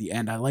back in at the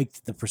end. I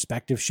liked the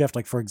perspective shift.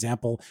 Like, for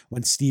example,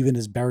 when Steven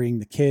is burying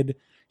the kid,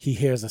 he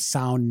hears a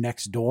sound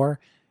next door,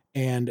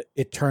 and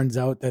it turns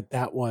out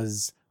that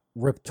was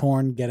Rip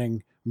Torn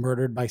getting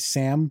murdered by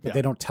Sam, but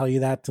they don't tell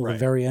you that till the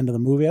very end of the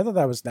movie. I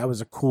thought that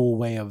was a cool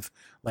way of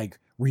like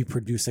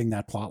reproducing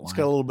that plot line. It's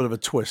got a little bit of a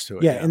twist to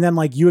it. Yeah, and then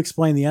like you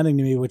explained the ending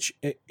to me, which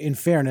in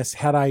fairness,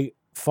 had I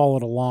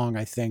followed along,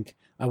 I think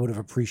I would have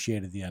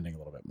appreciated the ending a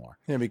little bit more.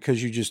 Yeah,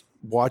 because you just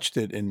watched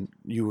it and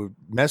you were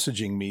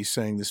messaging me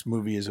saying this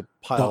movie is a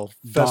pile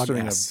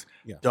festering of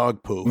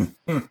dog poo.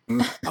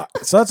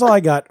 So that's all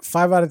I got.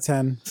 5 out of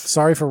 10.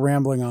 Sorry for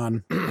rambling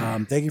on.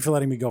 Thank you for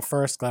letting me go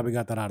first. Glad we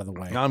got that out of the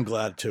way. I'm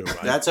glad too.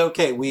 That's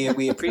okay.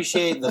 We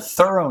appreciate the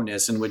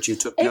thoroughness in which you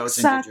took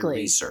notes and did your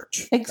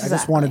research. I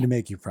just wanted to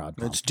make you proud.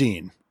 Paul. It's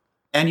Dean.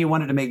 And you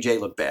wanted to make Jay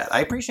look bad.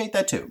 I appreciate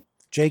that too.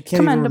 Jay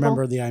can't even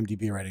remember the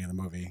IMDb rating of the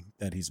movie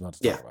that he's about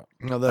to talk about.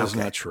 No, that is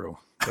not true.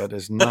 That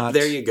is not.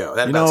 There you go.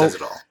 That about says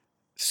it all.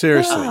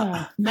 Seriously.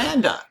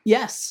 Amanda.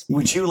 Yes.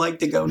 Would you like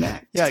to go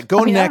next? Yeah,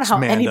 go next, I don't know how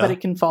Amanda. anybody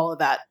can follow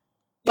that,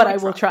 but I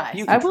will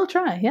try. I will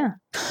try, yeah.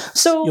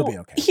 So you'll be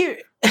okay. Here.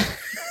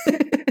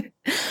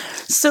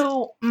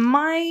 So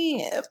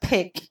my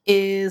pick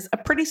is a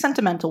pretty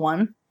sentimental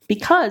one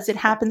because it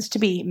happens to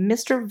be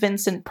Mr.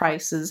 Vincent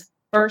Price's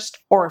first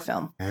horror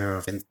film.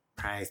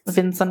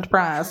 Vincent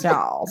Price,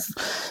 y'all.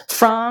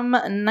 From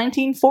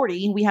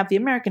 1940, we have the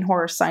American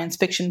horror science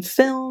fiction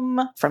film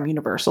from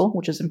Universal,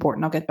 which is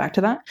important. I'll get back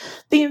to that.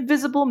 The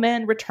Invisible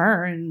Man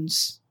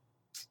Returns.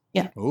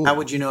 Yeah. Ooh. How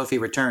would you know if he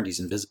returned?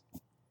 He's invisible.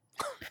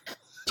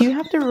 Do you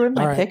have to ruin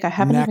my pick? I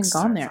haven't even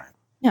gone there.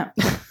 Yeah.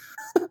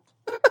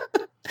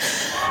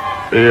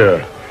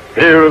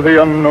 Fear of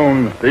the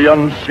unknown, the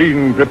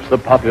unseen grips the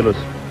populace.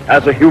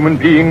 As a human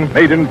being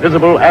made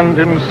invisible and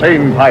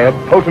insane by a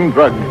potent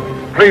drug,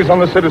 preys on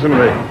the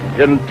citizenry,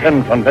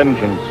 intent on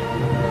vengeance.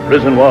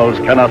 Prison walls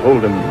cannot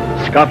hold him.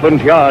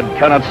 Scotland Yard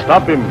cannot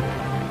stop him.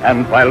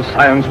 And while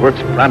science works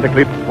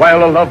frantically,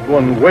 while a loved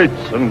one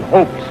waits and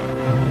hopes,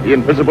 the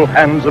invisible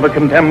hands of a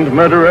condemned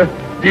murderer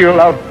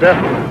deal out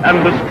death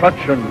and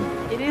destruction.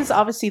 It is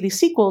obviously the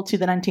sequel to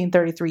the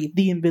 1933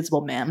 The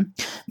Invisible Man,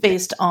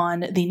 based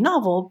on the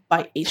novel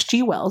by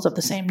H.G. Wells of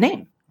the same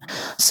name.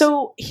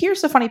 So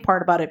here's the funny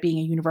part about it being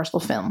a Universal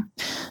film.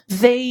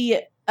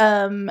 They,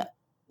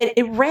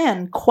 it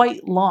ran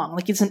quite long,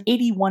 like it's an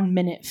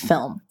 81-minute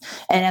film.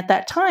 And at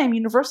that time,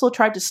 Universal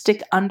tried to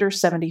stick under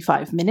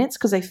 75 minutes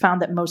because they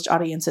found that most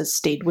audiences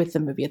stayed with the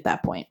movie at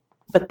that point.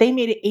 But they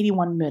made it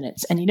 81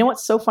 minutes. And you know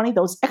what's so funny?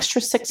 Those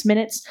extra 6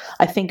 minutes,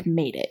 I think,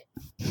 made it.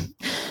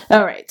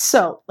 All right,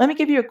 so let me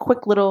give you a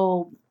quick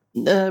little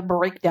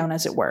breakdown,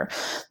 as it were.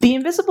 The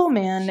Invisible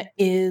Man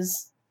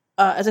is,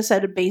 as I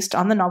said, based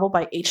on the novel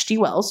by H.G.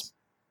 Wells.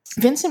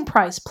 Vincent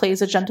Price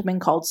plays a gentleman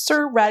called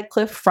Sir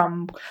Radcliffe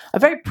from a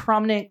very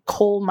prominent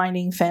coal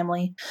mining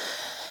family.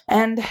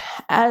 And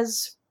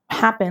as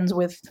happens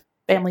with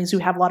families who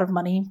have a lot of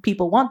money,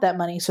 people want that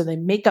money, so they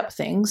make up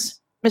things.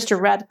 Mr.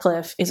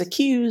 Radcliffe is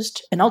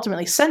accused and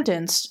ultimately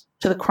sentenced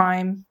to the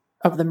crime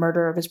of the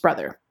murder of his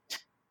brother,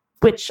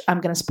 which,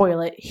 I'm going to spoil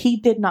it, he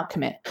did not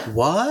commit.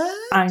 What?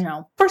 I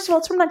know. First of all,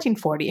 it's from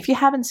 1940. If you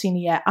haven't seen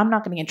it yet, I'm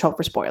not going to get in trouble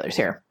for spoilers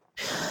here.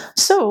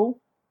 So,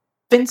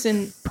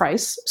 Vincent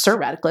Price, Sir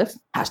Radcliffe,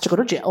 has to go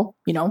to jail.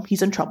 You know,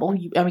 he's in trouble.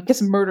 I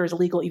guess murder is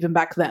illegal even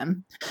back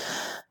then.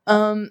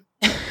 So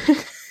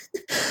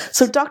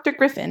Dr.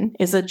 Griffin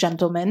is a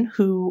gentleman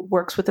who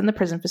works within the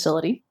prison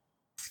facility.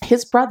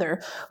 His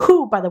brother,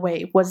 who, by the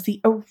way, was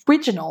the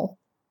original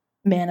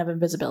Man of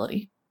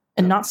Invisibility,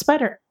 and not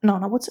Spider. No,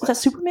 is that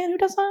Superman who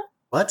does that?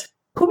 What?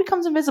 Who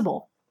becomes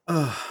invisible?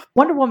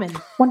 Wonder Woman.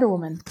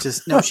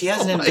 Just no. She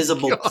has an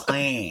invisible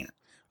plane.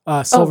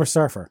 Silver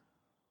Surfer.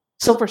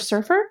 Silver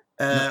Surfer?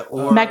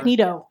 Or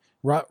Magneto,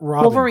 Robin.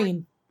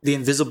 Wolverine, the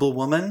Invisible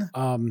Woman.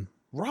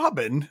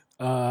 Robin.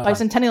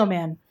 Bicentennial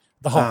Man,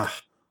 The Hulk.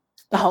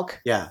 the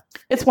Hulk. Yeah.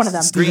 It's one of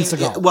them. Steven Green,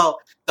 Seagal. well,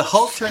 the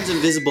Hulk turns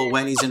invisible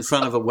when he's in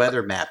front of a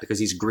weather map because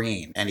he's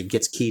green and he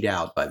gets keyed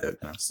out by the.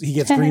 He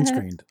gets green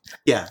screened.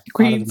 Yeah.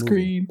 Green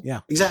screen.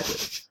 Yeah. Exactly.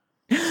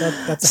 That's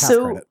a half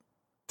So- credit.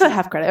 The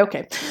half credit.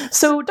 Okay.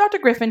 So Dr.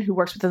 Griffin, who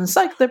works within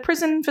the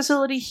prison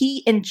facility,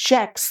 he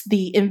injects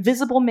the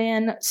Invisible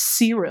Man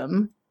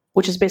serum,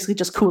 which is basically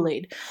just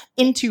Kool-Aid,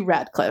 into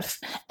Radcliffe,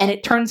 and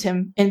it turns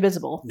him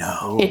invisible.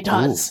 No. It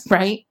does,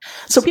 right?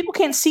 So people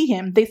can't see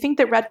him. They think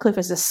that Radcliffe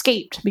has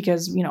escaped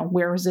because,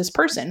 where is this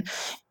person?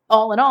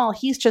 All in all,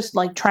 he's just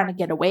like trying to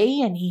get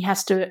away, and he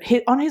has to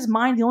hit on his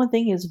mind. The only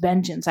thing is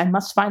vengeance. I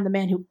must find the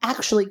man who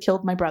actually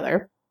killed my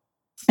brother.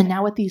 And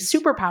now with these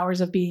superpowers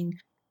of being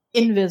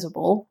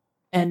invisible,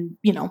 and,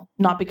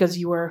 not because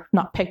you were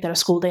not picked at a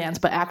school dance,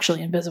 but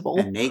actually invisible.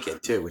 And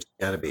naked, too, which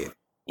you gotta be.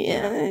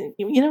 Yeah,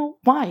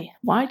 why?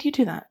 Why do you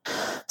do that?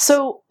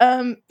 So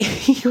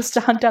he goes to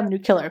hunt down the new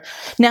killer.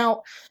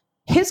 Now,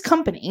 his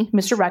company,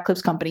 Mr.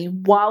 Radcliffe's company,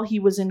 while he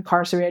was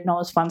incarcerated and all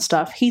this fun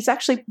stuff,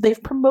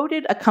 they've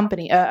promoted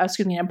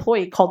an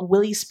employee called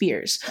Willie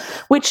Spears,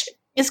 which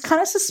is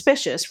kind of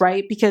suspicious,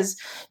 right? Because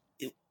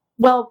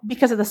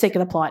of the sake of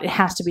the plot, it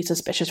has to be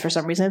suspicious for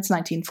some reason. It's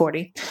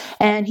 1940.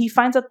 And he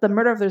finds out the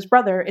murder of his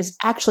brother is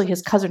actually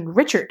his cousin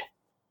Richard.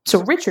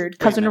 So Richard,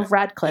 cousin of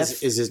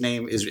Radcliffe. Is his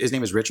name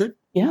is Richard?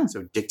 Yeah.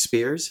 So Dick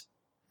Spears?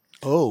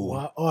 I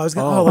was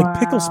going to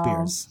Pickle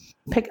Spears.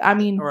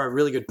 Or a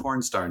really good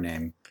porn star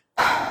name.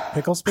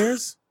 Pickle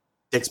Spears?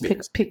 Dick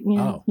Spears.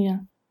 Yeah.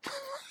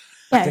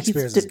 Dick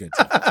Spears is good.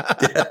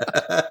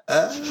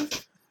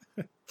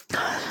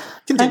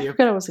 Continue. I forgot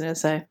what I was going to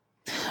say.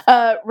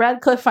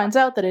 Radcliffe finds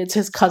out that it's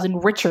his cousin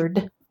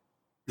Richard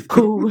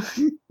who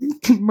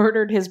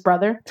murdered his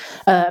brother.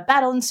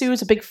 Battle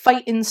ensues, a big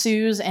fight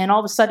ensues, and all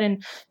of a sudden,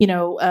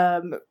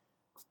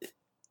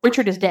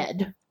 Richard is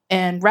dead.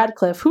 And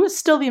Radcliffe, who is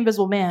still the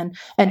Invisible Man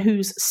and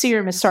whose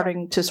serum is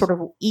starting to sort of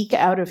eke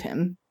out of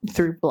him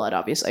through blood,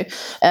 obviously,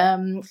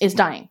 is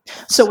dying.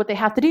 So what they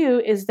have to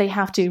do is they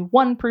have to,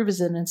 one, prove his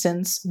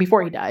innocence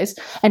before he dies,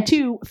 and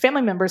two,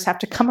 family members have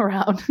to come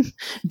around,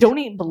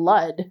 donate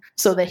blood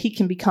so that he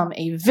can become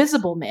a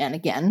visible man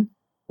again,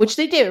 which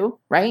they do,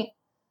 right?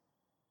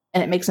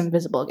 And it makes him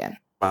visible again.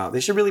 Wow, they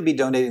should really be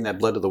donating that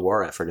blood to the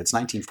war effort. It's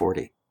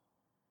 1940.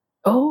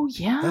 Oh,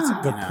 yeah. That's a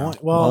good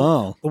point.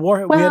 Well, the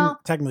war, we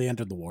hadn't technically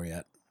entered the war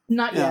yet.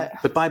 Not yet.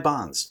 But buy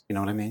bonds. You know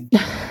what I mean?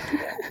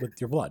 With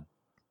your blood.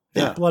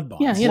 Yeah. Blood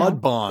bonds. Yeah,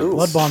 Blood bonds.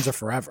 Blood bonds are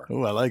forever.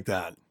 Ooh, I like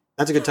that.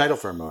 That's a good title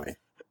for a movie.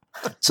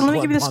 So let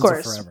me give you the Blood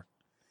bonds scores. are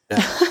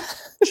forever.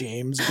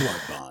 James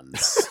Blood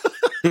Bonds.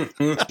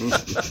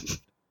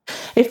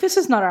 If this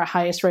is not our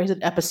highest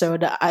rated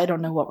episode, I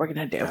don't know what we're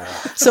going to do.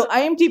 So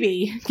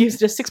IMDb gives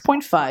it a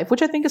 6.5,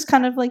 which I think is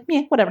kind of like,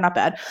 whatever, not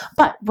bad.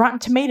 But Rotten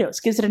Tomatoes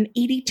gives it an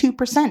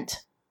 82%.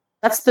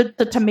 That's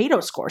the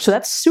tomato score. So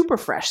that's super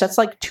fresh. That's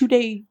like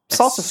 2-day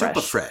salsa fresh.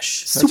 Super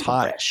fresh. Super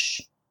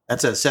fresh.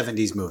 That's a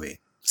 70s movie.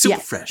 Super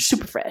fresh.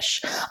 Super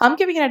fresh. I'm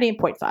giving it an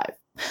 8.5.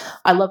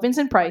 I love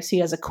Vincent Price. He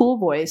has a cool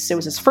voice. It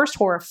was his first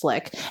horror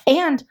flick.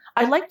 And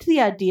I liked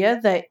the idea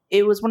that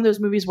it was one of those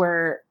movies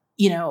where,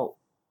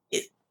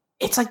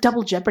 it's like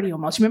Double Jeopardy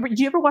almost. Remember, did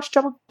you ever watch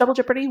Double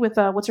Jeopardy with,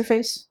 what's her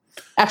face?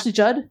 Ashley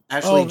Judd?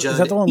 Ashley Judd. Is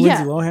that the one with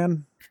Lindsay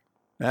Lohan?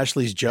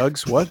 Ashley's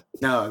Jugs? What?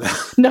 No.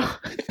 No.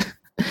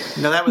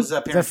 No, that was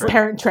Parent Trap.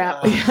 Parent Trap.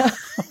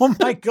 Oh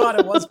my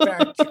God, it was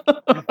Parent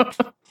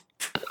Trap.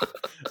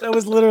 That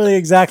was literally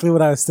exactly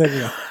what I was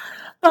thinking of.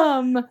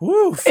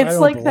 It's I don't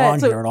like that. belong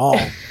here at all.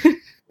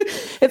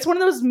 It's one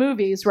of those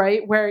movies,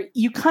 right, where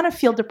you kind of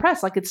feel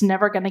depressed, like it's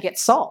never going to get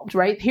solved,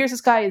 right? Here's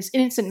this guy, this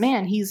innocent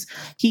man. He's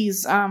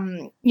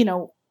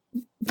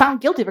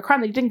found guilty of a crime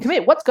that he didn't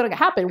commit. What's going to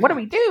happen? What do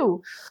we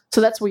do? So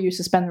that's where you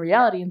suspend the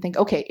reality and think,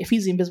 okay, if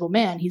he's the Invisible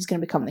Man, he's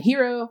going to become the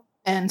hero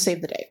and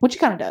save the day, which he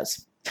kind of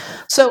does.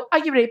 So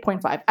I give it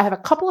 8.5. I have a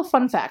couple of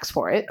fun facts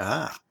for it.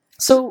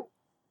 So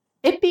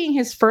it being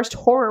his first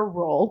horror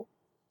role,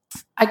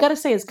 I gotta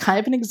say, is kind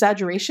of an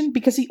exaggeration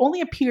because he only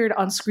appeared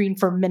on screen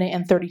for a minute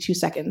and 32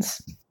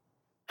 seconds.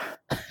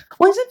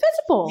 Well, he's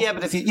invisible. Yeah,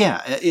 but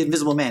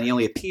Invisible Man, he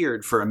only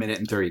appeared for a minute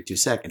and 32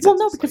 seconds. Well,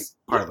 That's no, because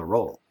part of the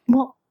role.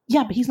 Well,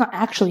 yeah, but he's not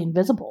actually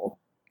invisible.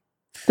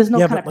 There's no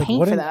kind of paint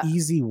what for an that.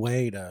 easy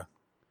way to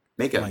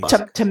make a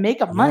to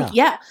make a money.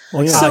 Yeah.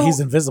 Well, yeah, So- he's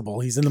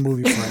invisible. He's in the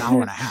movie for an hour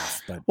and a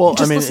half. But Well,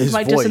 Just I mean, listen to his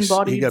my voice,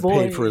 disembodied he got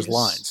paid for his voice.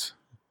 lines.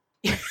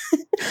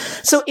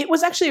 So it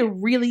was actually a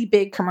really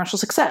big commercial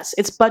success.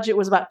 Its budget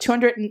was about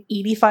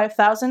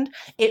 $285,000.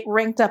 It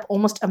ranked up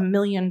almost $1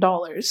 million.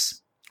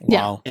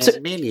 Yeah. So,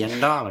 $1 million.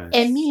 $1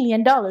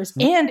 million.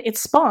 And it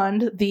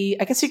spawned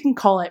I guess you can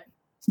call it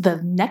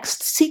the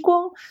next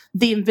sequel,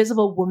 The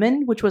Invisible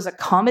Woman, which was a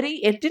comedy.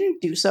 It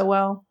didn't do so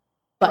well,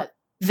 but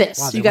this,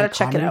 Wow, you they got to went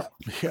check it comedy?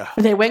 out. Yeah.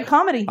 They went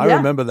comedy. I yeah.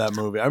 remember that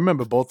movie. I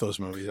remember both those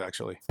movies,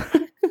 actually.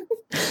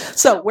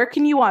 So, where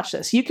can you watch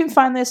this? You can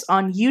find this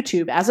on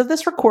YouTube as of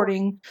this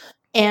recording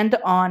and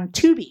on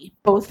Tubi,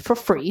 both for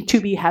free.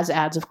 Tubi has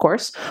ads, of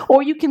course.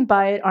 Or you can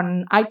buy it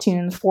on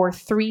iTunes for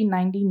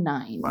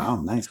 $3.99.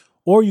 Wow, nice.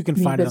 Or you can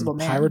find it Invisible on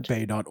Man.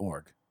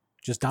 piratebay.org.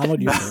 Just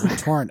download your favorite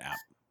torrent app.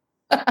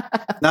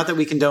 Not that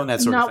we condone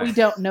that sort of No, thing. we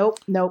don't.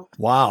 Nope.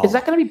 Wow. Is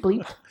that going to be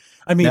bleeped?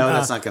 I mean, No,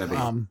 that's not going to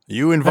be.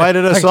 You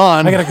invited us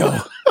on. I gotta go.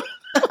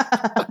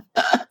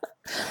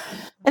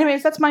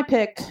 Anyways, that's my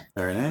pick.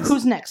 Very nice.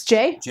 Who's next?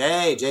 Jay?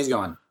 Jay's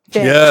going.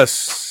 Jay.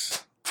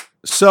 Yes.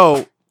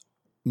 So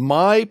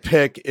my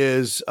pick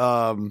is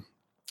a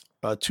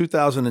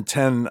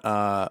 2010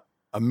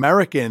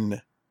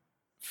 American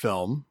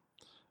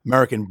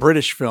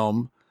British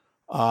film.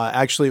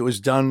 Actually, it was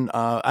done.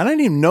 I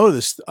didn't even know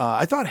this.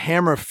 I thought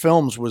Hammer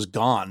Films was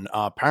gone.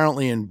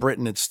 Apparently, in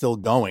Britain, it's still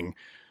going.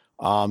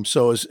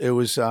 So it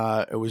was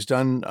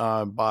done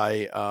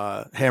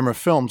by Hammer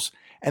Films,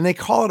 and they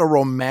call it a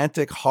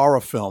romantic horror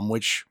film,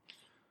 which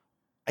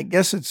I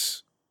guess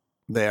it's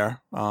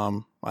there.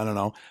 I don't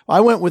know. I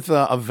went with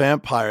a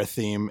vampire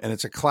theme, and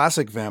it's a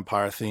classic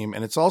vampire theme,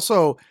 and it's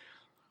also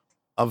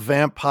a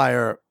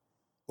vampire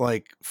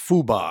like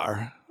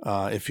foobar,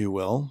 if you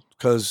will,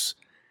 because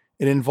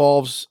it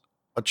involves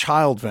a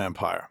child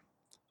vampire.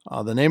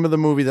 The name of the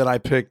movie that I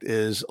picked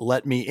is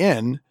Let Me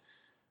In,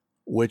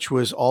 which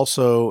was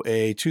also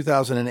a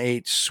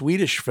 2008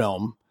 Swedish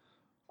film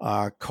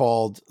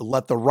called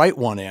Let the Right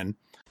One In.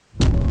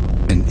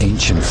 An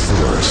ancient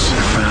forest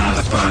found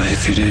the body a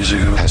few days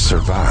ago has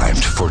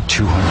survived for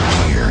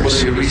 200 years. One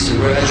of your recent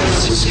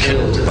graduates was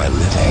killed. By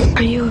living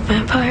Are you a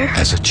vampire?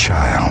 as a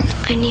child.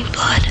 I need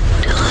blood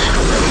to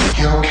live.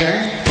 You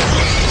okay?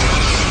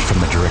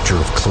 From the director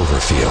of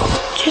Cloverfield.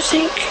 Do you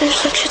think there's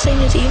such a thing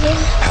as evil?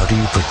 How do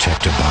you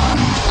protect a bond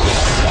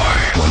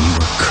when you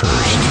were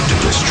cursed to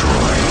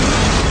destroy?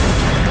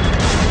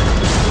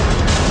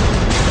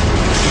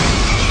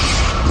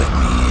 Let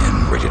Me In,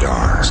 rated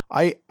R.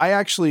 I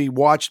actually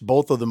watched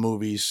both of the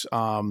movies.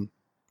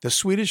 The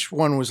Swedish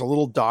one was a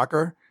little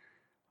darker.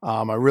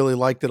 I really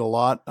liked it a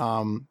lot.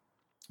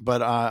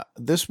 But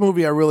this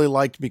movie I really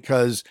liked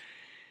because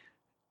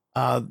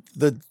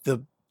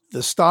the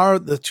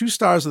two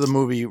stars of the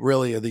movie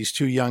really are these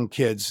two young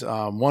kids.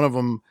 One of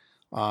them,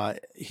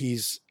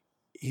 he's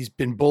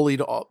been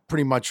bullied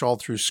pretty much all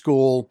through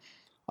school.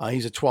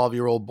 He's a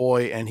 12-year-old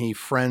boy, and he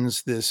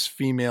friends this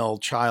female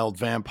child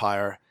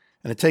vampire.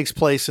 And it takes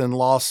place in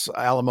Los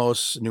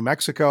Alamos, New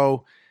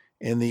Mexico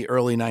in the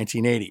early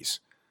 1980s.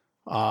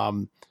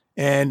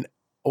 And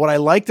what I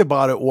liked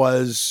about it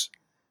was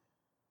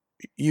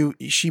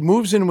she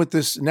moves in with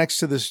next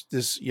to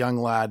this young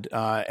lad,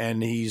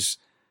 and he's,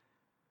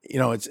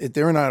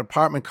 they're in an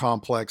apartment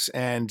complex,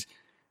 and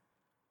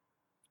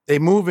they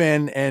move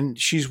in, and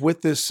she's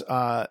with this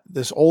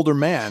older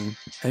man,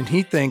 and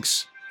he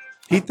thinks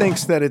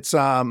that it's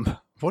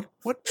what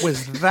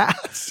was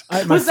that?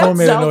 My phone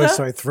made a noise,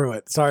 so I threw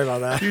it. Sorry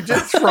about that. You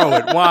did throw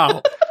it.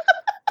 Wow.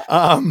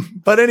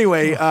 But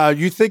anyway,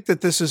 you think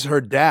that this is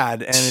her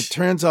dad, and it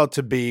turns out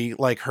to be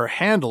like her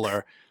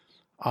handler.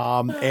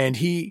 And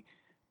she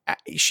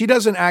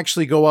doesn't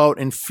actually go out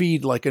and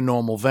feed like a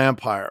normal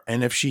vampire.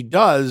 And if she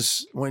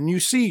does,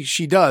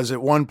 she does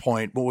at one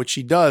point, but what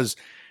she does,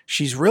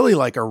 she's really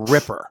like a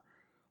ripper.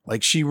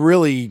 Like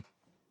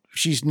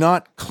she's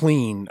not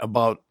clean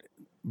about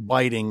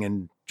biting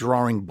and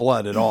drawing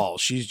blood at all.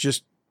 She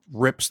just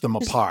rips them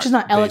apart. She's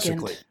not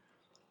basically.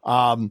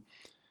 elegant.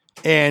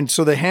 And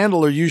so the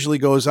handler usually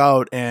goes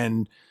out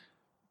and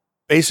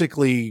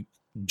basically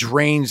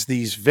drains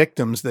these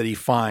victims that he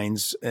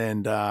finds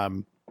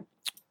and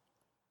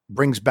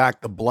brings back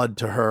the blood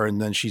to her,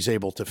 and then she's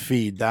able to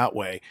feed that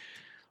way.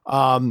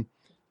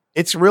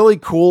 It's really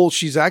cool.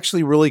 She's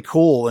actually really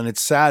cool, and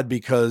it's sad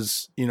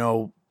because,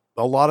 a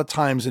lot of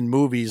times in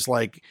movies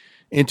like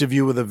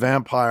Interview with a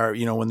Vampire,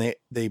 when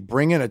they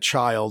bring in a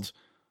child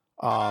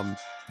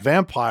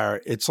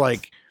vampire, it's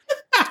like...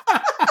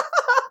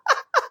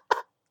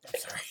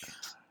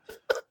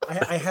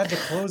 I had to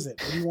close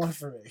it. What do you want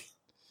from me?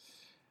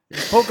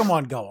 It's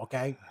Pokemon Go,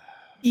 okay?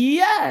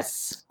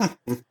 Yes.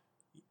 You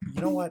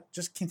know what?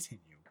 Just continue.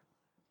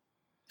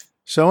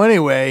 So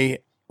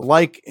anyway,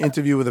 like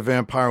Interview with a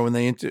Vampire, when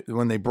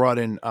they brought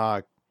in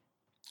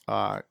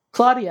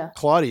Claudia,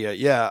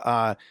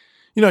 yeah,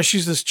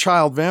 she's this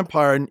child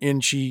vampire,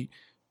 and she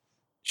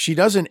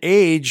doesn't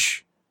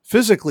age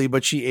physically,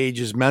 but she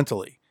ages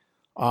mentally.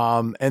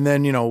 And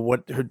then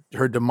what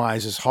her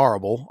demise is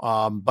horrible.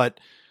 But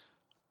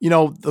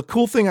the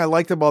cool thing I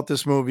liked about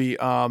this movie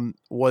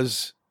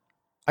was,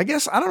 I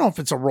guess, I don't know if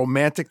it's a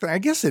romantic thing. I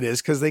guess it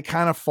is, because they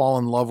kind of fall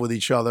in love with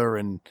each other,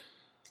 and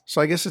so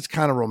I guess it's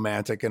kind of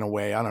romantic in a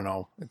way. I don't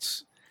know.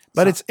 It's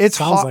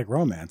sounds like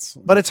romance,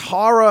 but it's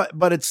horror.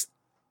 But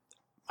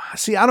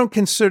I don't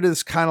consider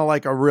this kind of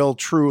like a real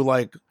true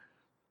like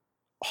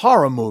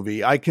horror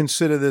movie. I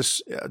consider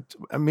this.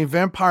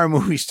 Vampire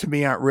movies to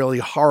me aren't really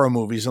horror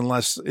movies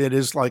unless it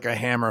is like a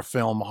Hammer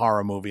film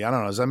horror movie. I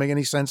don't know. Does that make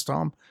any sense,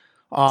 Tom?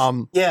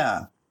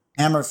 Yeah,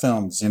 Hammer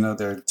Films.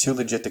 They're too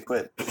legit to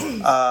quit.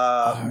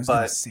 I was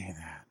going to say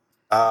that.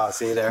 Oh,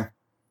 see there.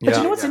 But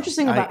you know what's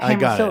interesting about Hammer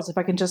got Films, if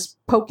I can just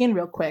poke in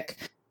real quick,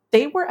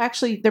 they're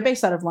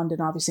based out of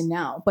London, obviously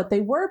now, but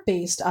they were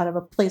based out of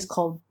a place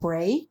called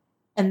Bray,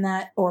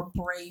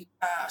 Bray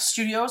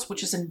Studios,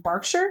 which is in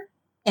Berkshire,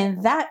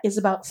 and that is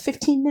about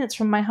 15 minutes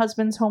from my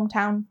husband's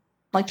hometown,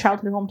 like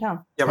childhood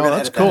hometown. Yeah, Oh,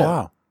 that's cool.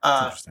 Wow.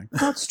 Interesting.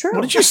 That's true.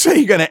 What did you say?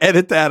 You're going to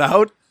edit that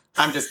out?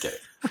 I'm just kidding.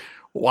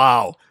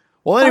 Wow.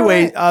 Well,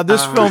 anyway,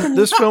 this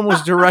film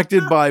was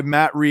directed by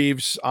Matt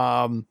Reeves,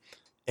 and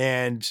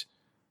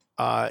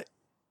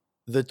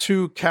the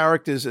two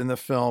characters in the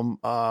film,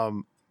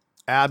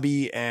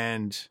 Abby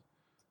and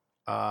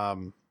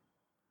Owen.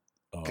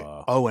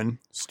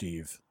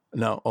 Steve.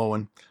 No,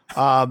 Owen.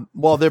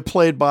 Well, they're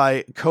played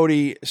by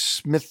Cody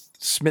Smith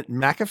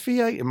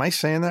McAfee. Am I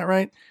saying that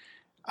right?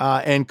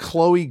 And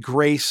Chloe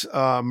Grace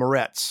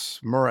Moretz,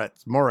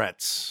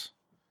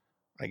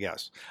 I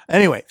guess.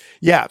 Anyway,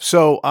 yeah.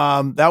 So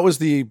that was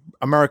the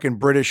American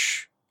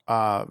British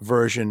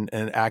version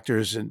and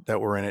actors that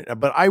were in it.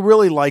 But I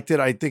really liked it.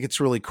 I think it's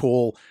really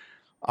cool.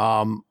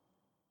 I'm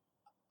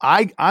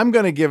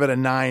going to give it a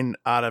 9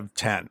 out of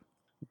 10.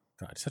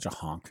 God, such a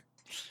honk.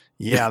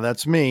 Yeah,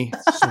 that's me.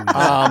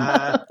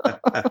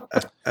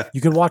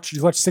 You watch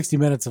 60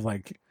 minutes of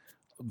like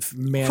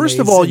mayonnaise. First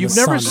of all, in you've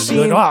the never sun and seen.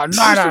 you're like, oh,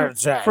 9 out of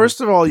 10. First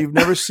of all, you've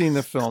never seen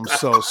the film,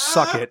 so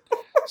suck it.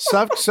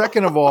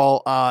 Second of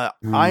all,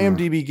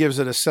 IMDb gives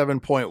it a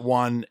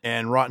 7.1,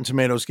 and Rotten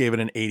Tomatoes gave it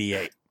an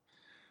 88.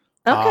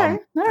 Okay, all right.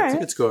 That's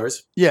good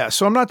scores. Yeah,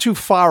 so I'm not too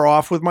far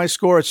off with my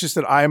score. It's just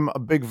that I'm a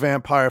big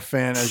vampire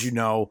fan, as you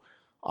know.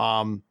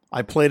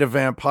 I played a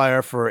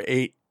vampire for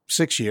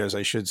 6 years,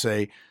 I should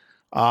say,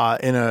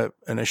 in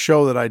a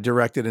show that I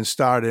directed and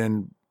starred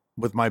in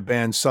with my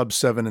band Sub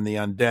 7 and the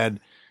Undead.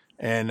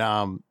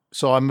 And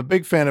so I'm a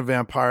big fan of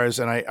vampires,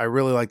 and I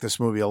really like this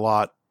movie a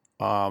lot.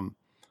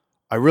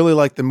 I really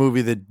like the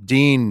movie that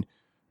Dean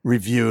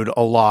reviewed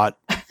a lot,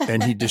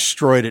 and he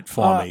destroyed it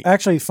for me.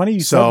 Actually, funny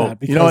you said that.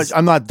 Because, you know what?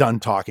 I'm not done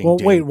talking. Well,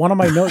 Dean. wait. One of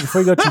my notes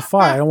before you go too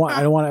far. I want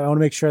to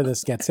make sure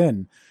this gets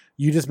in.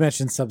 You just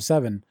mentioned Sub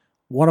 7.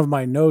 One of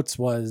my notes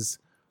was,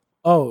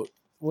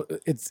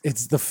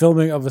 it's the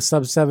filming of a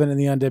Sub 7 in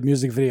the Undead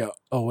music video.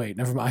 Oh wait,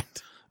 never mind.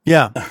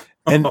 Yeah.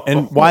 And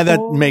why that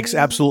makes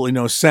absolutely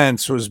no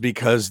sense was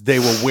because they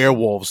were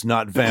werewolves,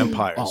 not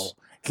vampires. Oh,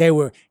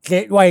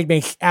 why it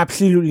makes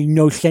absolutely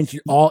no sense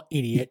at all,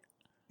 idiot.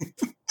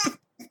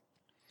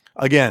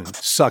 Again,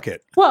 suck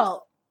it.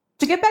 Well,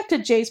 to get back to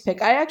Jay's pick,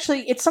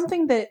 it's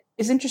something that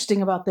is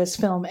interesting about this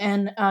film.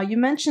 And you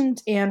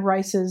mentioned Anne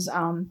Rice's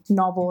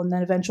novel and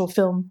then eventual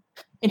film,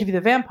 Interview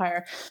the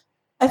Vampire.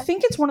 I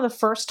think it's one of the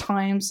first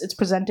times it's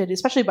presented,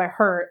 especially by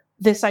her,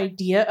 this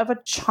idea of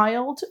a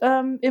child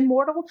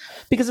immortal,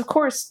 because of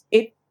course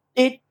it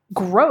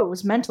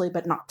grows mentally,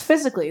 but not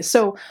physically.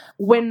 So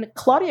when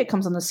Claudia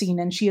comes on the scene,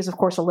 and she is of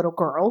course a little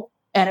girl,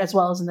 and as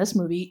well as in this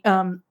movie,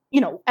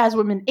 as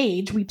women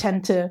age, we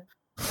tend to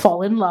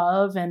fall in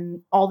love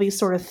and all these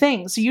sort of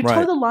things. So you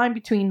toe the line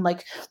between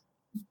like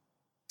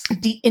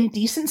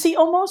indecency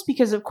almost,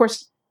 because of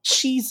course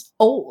she's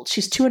old,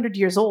 she's 200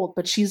 years old,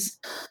 but she's,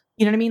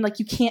 you know what I mean? Like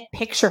you can't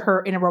picture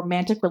her in a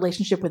romantic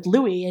relationship with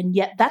Louis, and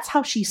yet that's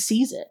how she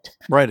sees it.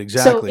 Right,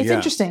 exactly. So it's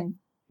interesting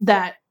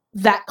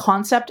that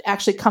concept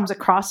actually comes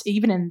across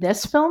even in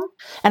this film.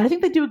 And I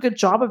think they do a good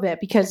job of it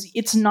because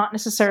it's not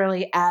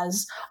necessarily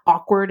as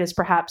awkward as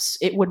perhaps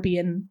it would be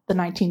in the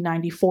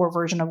 1994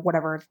 version of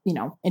whatever,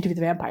 Interview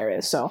the Vampire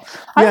is. So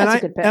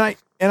that's a good pick.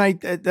 And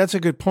that's a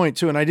good point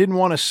too. And I didn't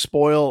want to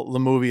spoil the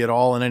movie at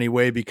all in any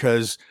way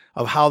because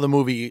of how the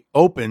movie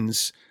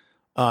opens.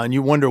 And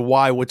you wonder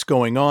what's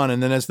going on.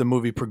 And then as the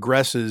movie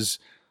progresses,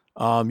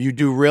 you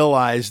do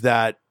realize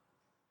that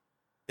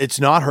it's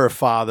not her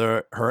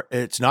father,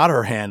 it's not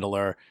her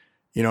handler.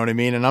 You know what I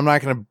mean? And I'm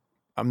not going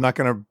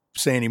to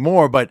say any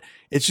more, but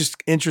it's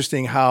just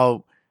interesting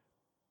how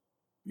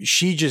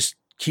she just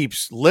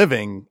keeps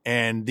living,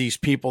 and these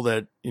people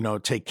that,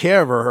 take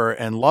care of her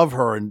and love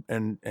her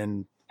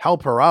and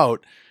help her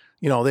out,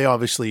 they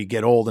obviously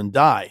get old and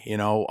die,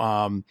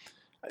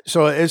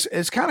 so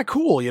it's kind of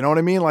cool. You know what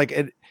I mean? Like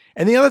it.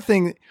 And the other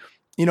thing,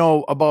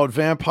 about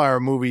vampire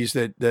movies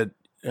that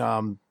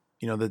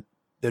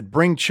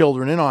bring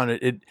children in on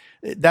it,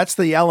 that's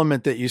the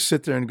element that you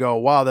sit there and go,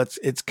 wow,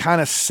 it's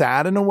kind of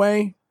sad in a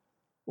way.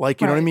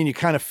 Like, you know what I mean? You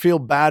kind of feel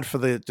bad for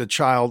the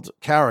child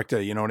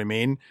character, you know what I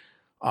mean?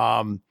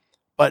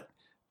 But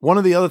one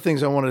of the other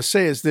things I wanted to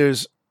say is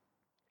there's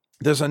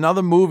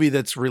another movie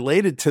that's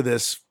related to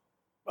this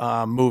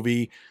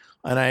movie,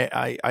 and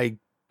I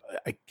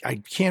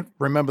can't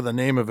remember the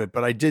name of it,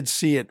 but I did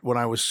see it when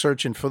I was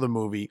searching for the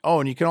movie. Oh,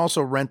 and you can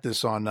also rent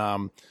this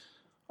on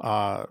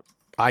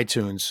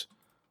iTunes.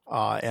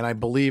 And I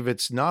believe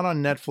it's not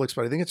on Netflix,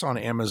 but I think it's on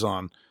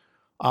Amazon.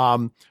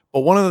 But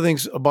one of the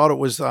things about it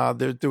was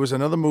there was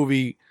another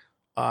movie,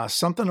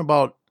 something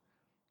about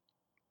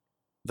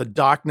the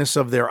darkness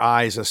of their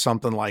eyes or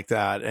something like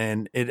that.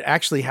 And it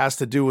actually has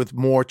to do with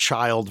more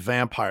child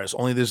vampires,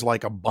 only there's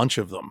like a bunch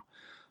of them.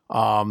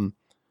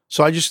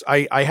 So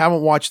I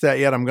haven't watched that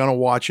yet. I'm going to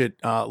watch it.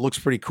 It looks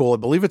pretty cool. I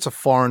believe it's a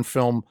foreign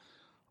film.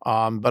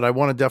 But I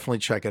want to definitely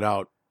check it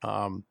out.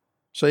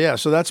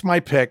 So that's my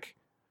pick,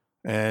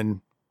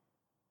 and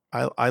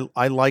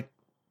I like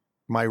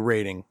my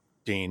rating,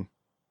 Dean.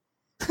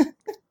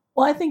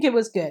 Well, I think it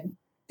was good.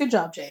 Good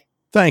job, Jay.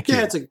 Thank you.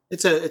 Yeah,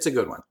 it's a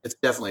good one. It's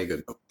definitely a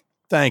good movie.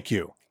 Thank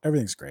you.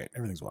 Everything's great.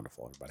 Everything's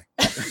wonderful, everybody.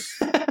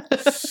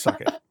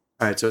 Suck it.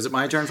 All right, so is it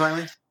my turn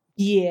finally?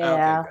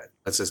 Yeah. Okay, good.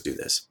 Let's just do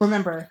this.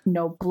 Remember,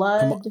 no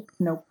blood,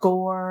 no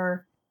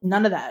gore,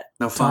 none of that.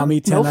 No fun.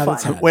 Tommy, 10 No out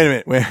of fun. 10.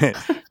 Wait a minute.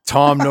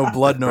 Tom, no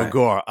blood, no Right.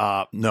 gore.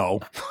 No.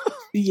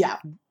 Yeah.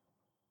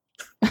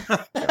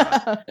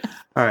 All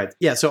right.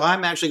 Yeah, so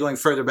I'm actually going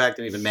further back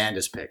than even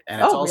Manda's pick,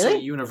 and it's Oh, also really?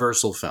 a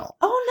Universal film.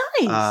 Oh,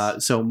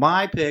 nice. So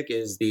my pick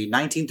is the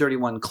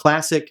 1931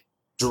 classic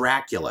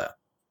Dracula.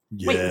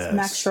 Wait, is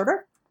Max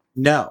Schroeder?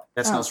 No,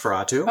 that's Oh.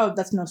 Nosferatu. Oh,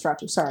 that's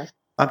Nosferatu. Sorry.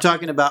 I'm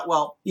talking about,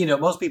 well,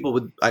 most people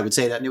would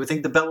say that and they would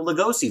think the Bela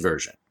Lugosi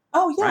version.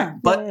 Oh, yeah. Right?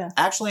 But yeah.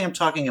 actually, I'm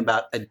talking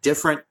about a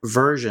different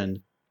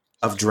version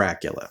of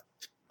Dracula.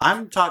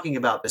 I'm talking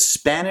about the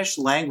Spanish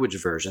language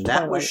version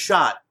that was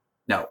shot,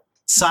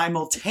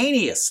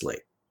 simultaneously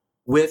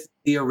with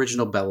the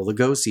original Bela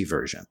Lugosi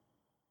version.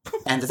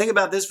 And the thing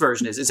about this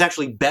version is it's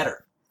actually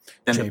better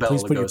than Jay, the Bela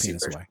please put your Lugosi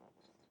penis version.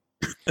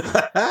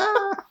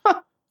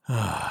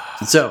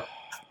 away. So,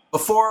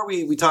 before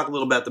we talk a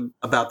little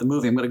about the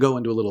movie, I'm going to go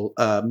into a little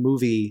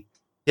movie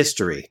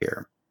history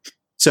here.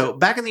 So,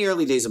 back in the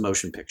early days of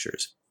motion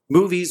pictures,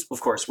 movies,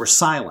 of course, were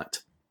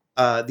silent.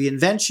 The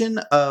invention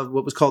of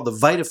what was called the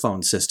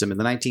Vitaphone system in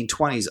the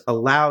 1920s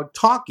allowed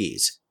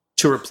talkies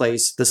to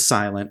replace the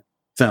silent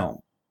film.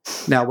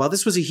 Now, while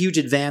this was a huge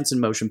advance in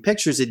motion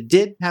pictures, it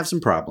did have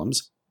some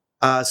problems.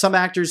 Some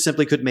actors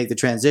simply couldn't make the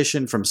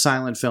transition from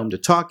silent film to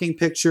talking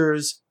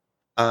pictures.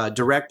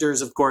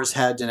 Directors, of course,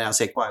 had to now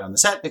say quiet on the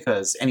set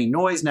because any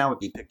noise now would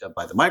be picked up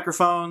by the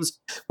microphones,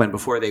 when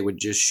before they would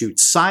just shoot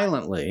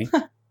silently.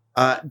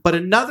 But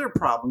another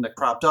problem that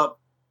cropped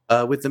up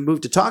with the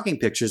move to talking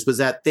pictures was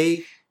that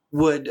they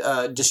would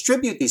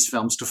distribute these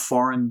films to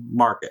foreign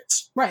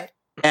markets. Right.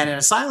 And in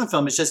a silent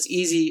film, it's just as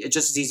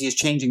easy as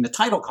changing the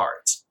title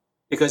cards,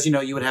 because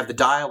you would have the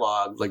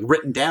dialogue like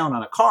written down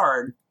on a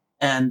card,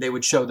 and they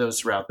would show those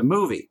throughout the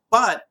movie.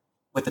 But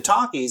with the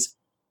talkies,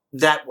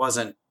 that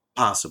wasn't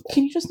possible.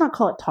 Can you just not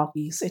call it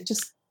talkies? It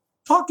just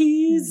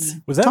talkies.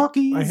 Was that?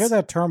 Talkies. I hear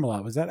that term a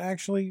lot. Was that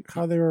actually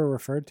how they were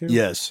referred to?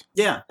 Yes.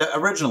 Yeah,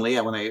 originally,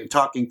 when they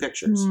talking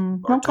pictures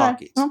or okay,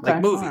 talkies, okay,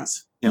 like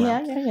movies.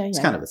 Yeah, It's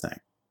yeah. kind of a thing.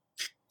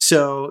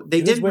 So they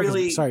It is did weird 'cause,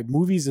 really sorry,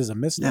 movies is a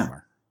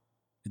misnomer.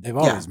 They've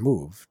always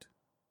moved.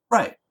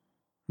 right,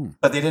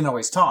 but they didn't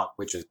always talk,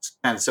 which is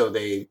and so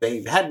they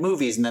had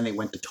movies and then they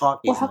went to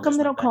talkies. Well, how and come just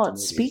they went don't call back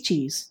it to movies.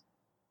 speechies?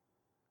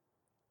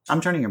 I'm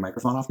turning your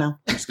microphone off now.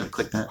 I'm just going to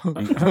click that.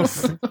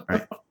 All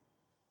right,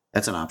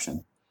 that's an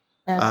option.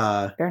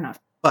 Fair enough.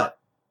 But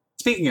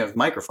speaking of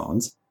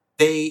microphones,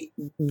 they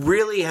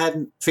really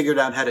hadn't figured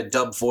out how to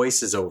dub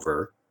voices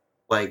over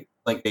like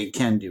they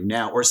can do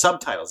now, or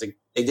subtitles.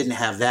 They didn't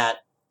have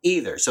that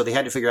either. So they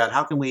had to figure out,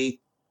 how can we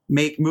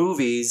make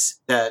movies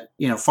that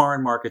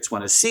foreign markets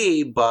want to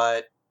see,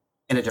 but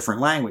in a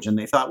different language? And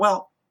they thought,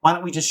 well, why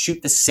don't we just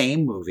shoot the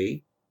same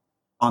movie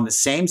on the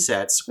same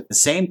sets with the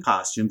same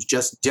costumes,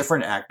 just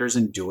different actors,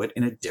 and do it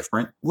in a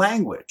different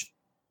language?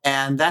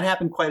 And that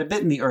happened quite a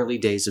bit in the early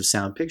days of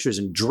sound pictures,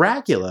 and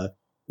Dracula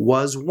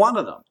was one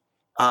of them.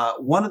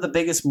 One of the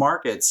biggest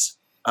markets,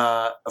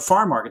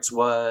 foreign markets,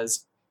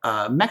 was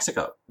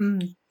Mexico.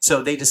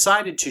 So they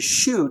decided to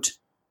shoot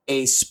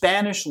a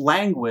Spanish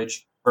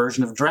language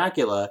version of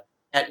Dracula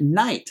at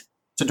night.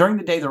 So during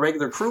the day, the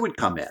regular crew would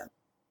come in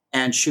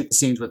and shoot the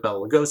scenes with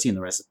Bela Lugosi and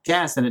the rest of the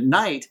cast. And at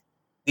night,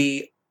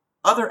 the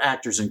other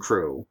actors and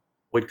crew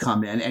would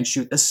come in and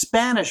shoot the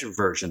Spanish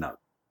version of it.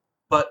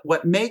 But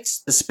what makes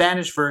the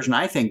Spanish version,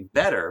 I think,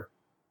 better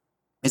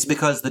is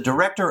because the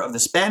director of the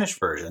Spanish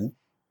version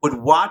would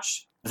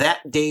watch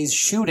that day's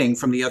shooting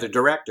from the other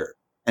director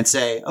and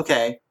say,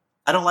 okay,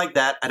 I don't like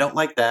that. I don't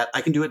like that.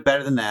 I can do it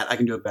better than that. I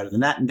can do it better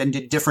than that. And then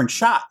did different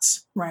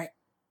shots. Right.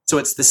 So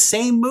it's the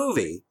same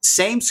movie,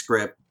 same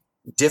script,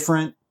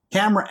 different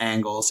camera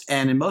angles,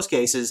 and in most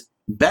cases,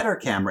 better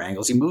camera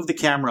angles. He moved the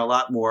camera a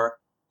lot more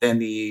than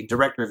the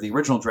director of the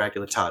original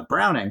Dracula, Todd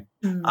Browning.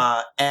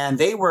 And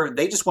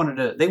they just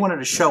wanted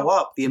to show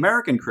up the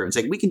American crew and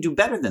say, we can do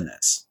better than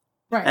this.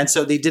 Right. And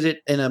so they did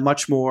it in a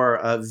much more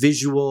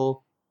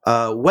visual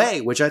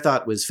way, which I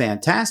thought was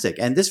fantastic.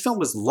 And this film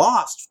was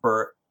lost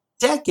for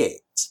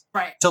decades,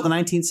 right, till the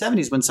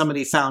 1970s, when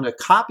somebody found a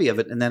copy of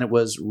it and then it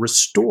was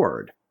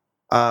restored.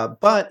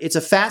 But it's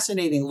a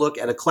fascinating look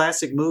at a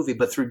classic movie,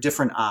 but through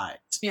different eyes.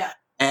 Yeah.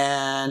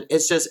 And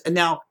it's just, and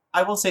now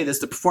I will say this,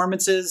 the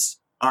performances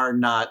are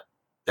not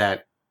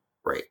that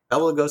great.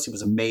 Bela Lugosi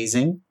was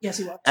amazing. Yes,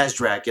 he was. As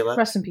Dracula.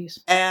 Rest in peace.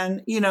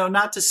 And,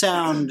 not to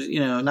sound,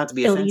 not to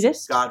be offensive,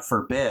 Elitist? God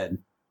forbid,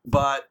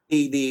 but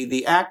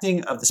the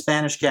acting of the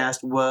Spanish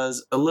cast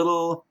was a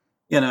little,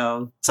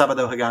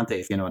 Sábado Gigante,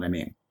 if you know what I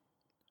mean.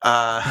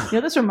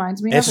 This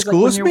reminds me of like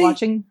when you're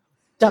watching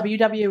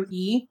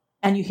WWE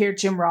and you hear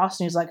Jim Ross,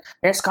 and he's like,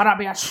 "It's gonna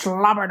be a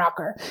slobber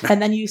knocker."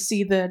 And then you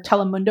see the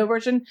Telemundo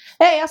version.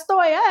 Hey,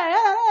 estoy,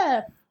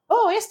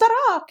 oh, esta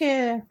rock.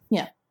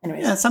 Yeah.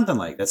 Anyway, Yeah, something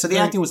like that. So the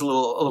acting was a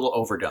little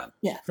overdone.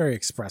 Yeah. Very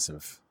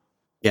expressive.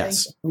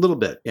 Yes, a little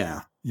bit.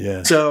 Yeah.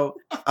 Yeah. So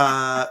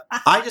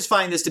I just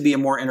find this to be a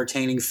more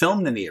entertaining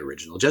film than the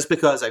original, just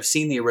because I've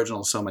seen the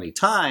original so many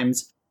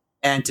times,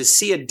 and to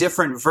see a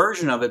different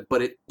version of it,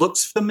 but it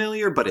looks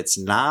familiar, but it's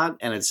not,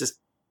 and it's just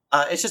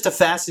a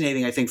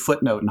fascinating, I think,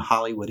 footnote in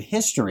Hollywood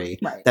history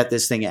that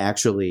this thing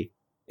actually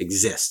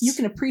exists. You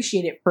can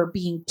appreciate it for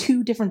being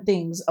two different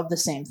things of the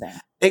same thing.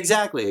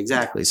 Exactly.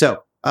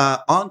 So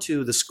on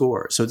to the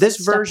score. So this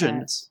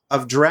version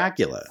of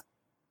Dracula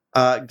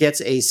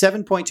gets a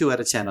 7.2 out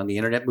of 10 on the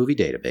Internet Movie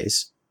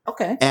Database.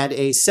 Okay. And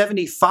a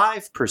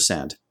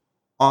 75%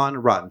 on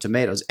Rotten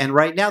Tomatoes. And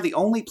right now, the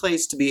only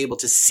place to be able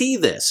to see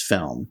this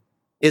film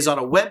is on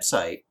a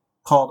website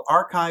called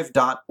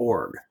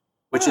archive.org,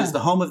 which is the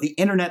home of the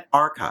Internet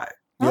Archive.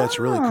 Yeah, it's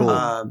really cool.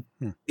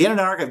 The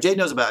Internet Archive, Jay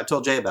knows about. I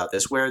told Jay about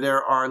this, where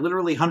there are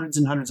literally hundreds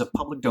and hundreds of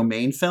public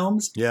domain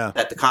films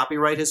that the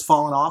copyright has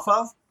fallen off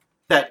of,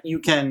 that you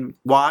can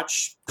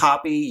watch,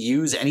 copy,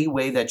 use any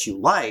way that you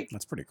like.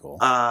 That's pretty cool.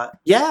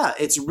 Yeah,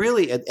 it's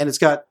really, and it's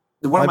got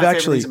one of my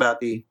favorite things about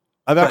the.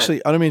 I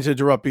don't mean to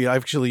interrupt you.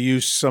 I've actually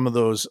used some of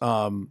those.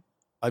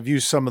 I've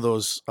used some of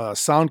those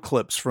sound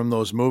clips from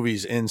those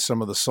movies in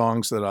some of the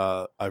songs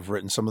that I've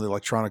written, some of the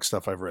electronic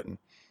stuff I've written.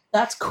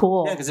 That's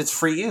cool. Yeah, because it's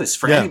free use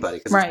for anybody,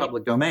 because it's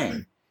public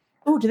domain.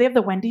 Oh, do they have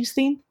the Wendy's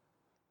theme?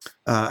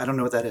 I don't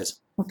know what that is.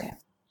 Okay.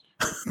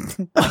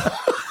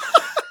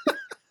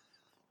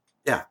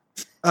 Yeah.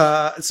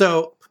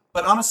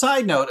 But on a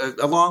side note,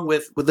 along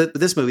with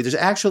this movie, there's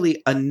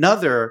actually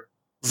another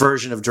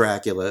version of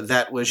Dracula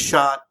that was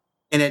shot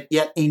in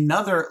yet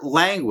another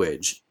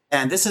language.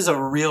 And this is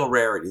a real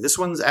rarity. This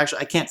one's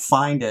actually, I can't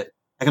find it.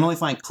 I can only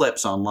find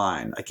clips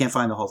online. I can't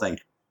find the whole thing.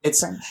 It's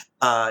French.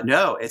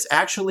 No, it's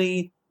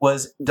actually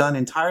was done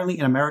entirely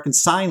in American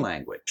Sign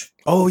Language.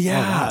 Oh,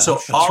 yeah. So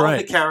That's all right.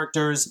 of the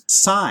characters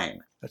sign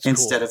That's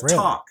instead cool. of Really?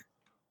 talk.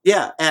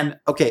 Yeah, and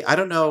okay, I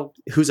don't know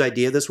whose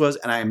idea this was,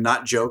 and I am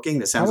not joking.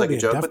 This sounds like a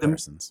joke, but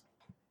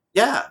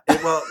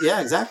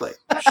yeah, exactly.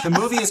 The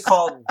movie is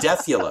called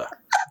Deathula.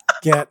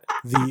 Get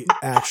the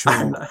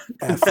actual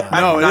F out.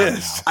 No, I'm it not-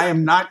 is. I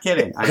am not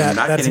kidding. I am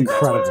not That's kidding.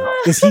 That's what it's incredible.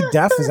 called. Is he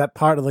deaf? Is that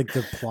part of like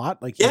the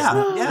plot? Like, he's Yeah,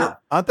 not- yeah.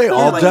 Aren't they Yeah,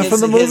 all like deaf in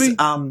the movie?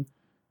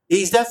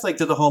 He's deaf like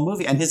through the whole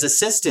movie, and his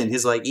assistant,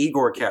 his like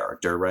Igor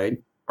character, right,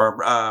 or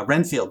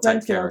Renfield type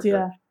Renfield,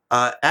 character,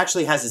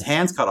 actually has his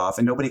hands cut off,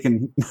 and nobody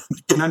can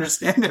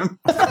understand him.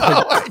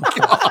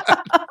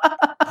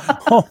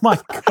 Oh my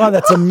god,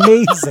 that's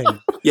amazing!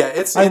 Yeah,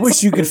 it's. I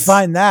wish you could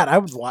find that. I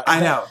would watch. I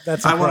know.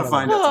 That's I want to incredible.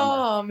 find it somewhere.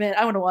 Oh man,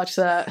 I want to watch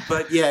that.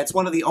 But yeah, it's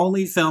one of the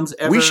only films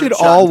ever. We should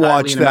shot all entirely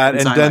watch in that American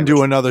and Sign then Language.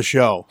 do another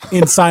show.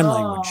 In sign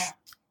language.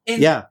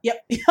 Yeah.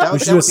 Yep. That We would- should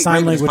that do a would be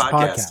sign great in this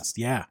language podcast.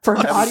 Yeah. For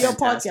an That'd be audio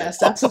fantastic.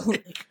 podcast,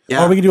 absolutely.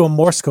 Yeah. Or we could do a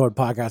Morse code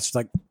podcast. It's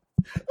like,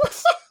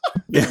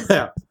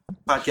 Yeah.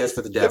 Podcast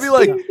for the deaf. It'd be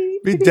like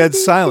be dead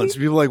silence.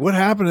 People are like, what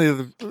happened to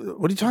the,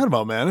 what are you talking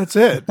about, man? That's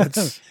it.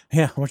 That's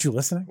yeah, weren't you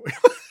listening?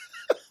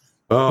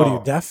 Oh. What are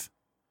you, deaf?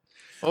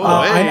 Oh,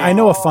 I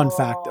know a fun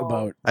fact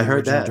about the I heard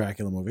original that.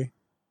 Dracula movie.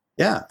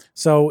 Yeah.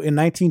 So in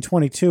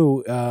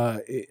 1922,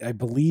 I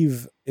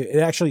believe it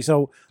actually.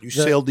 So you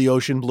sailed the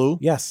ocean blue.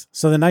 Yes.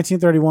 So the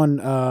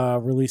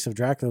 1931 release of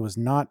Dracula was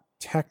not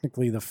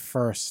technically the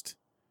first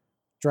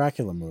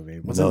Dracula movie.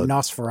 Was No. it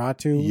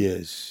Nosferatu?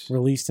 Yes.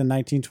 Released in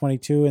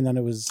 1922, and then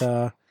it was.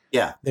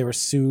 Yeah. They were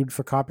sued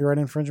for copyright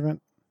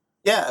infringement.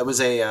 Yeah, it was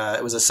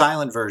a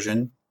silent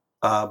version,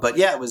 but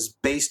yeah, it was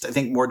based, I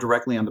think, more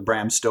directly on the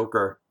Bram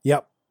Stoker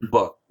Yep.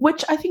 book.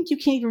 Which I think you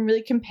can't even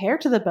really compare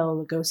to the Bela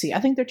Lugosi. I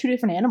think they're two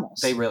different animals.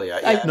 They really are.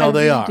 I Yeah. No,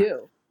 they really are.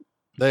 do.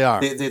 They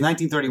are. The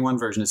 1931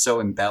 version is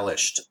so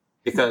embellished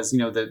because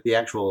the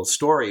actual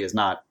story is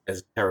not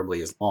as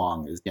terribly as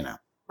long as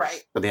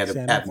Right. but they had to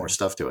Same add thing. more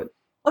stuff to it.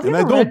 Well, have And you I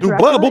ever don't read do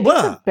Dracula? blah, blah,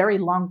 It's blah. a very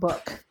long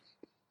book.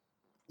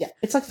 Yeah,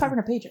 it's like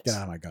 500 pages. Get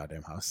out of my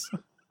goddamn house.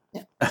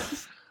 Yeah,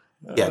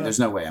 there's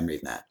no way I'm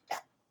reading that.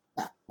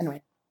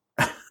 Anyway.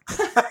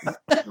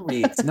 Who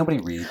reads? Nobody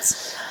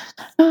reads.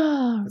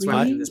 That's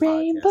why we do this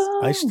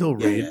podcast. I still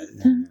Yeah, read.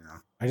 yeah.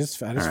 I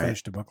just right.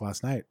 finished a book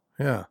last night.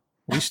 Yeah.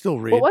 We still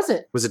read. What was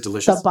it? Was it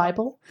delicious? The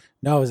Bible?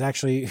 No, it was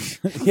actually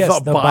yes,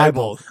 the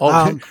Bible.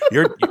 Oh,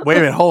 you're wait a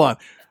minute, hold on.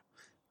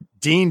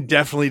 Dean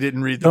definitely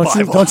didn't read the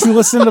Bible. Don't you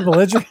listen to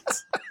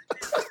Belligerents?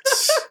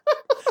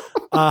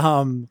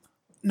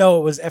 No,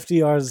 it was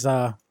FDR's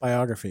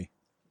biography.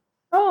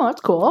 Oh,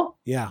 that's cool.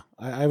 Yeah,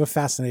 I have a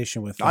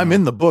fascination with. I'm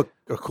in the book,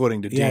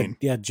 according to Yeah, Dean.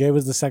 yeah. Jay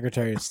was the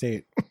Secretary of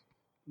State.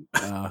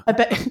 I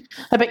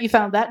bet you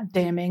found that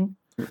damning.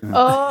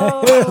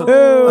 Oh,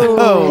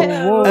 Oh,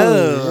 hell.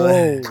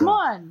 whoa.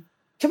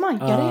 Come on,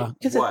 get it?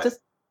 Because what? it's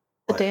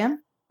the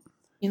dam.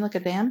 You mean like a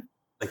dam?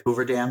 Like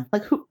Hoover Dam?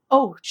 Like who?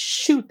 Oh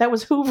shoot, that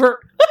was Hoover.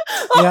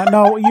 Yeah,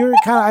 no, you're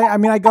kind of. I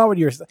mean, I got what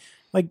you're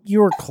like.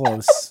 You were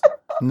close.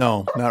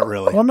 No, not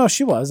really. Well, no,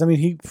 she was. I mean,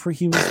 he was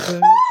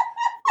the.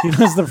 He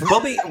was the.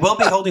 We'll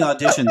be holding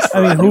auditions. For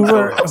I mean, a new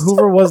Hoover co-host.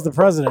 Hoover was the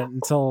president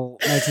until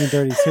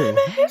 1932.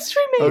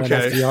 History When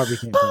Okay. FDR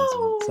became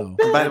president. So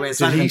By the way, it's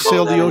Did not he even sail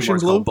called the that ocean anymore,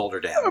 it's blue? called Boulder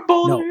Dam.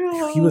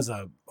 no, he was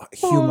a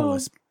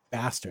humorless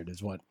bastard,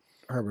 is what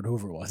Herbert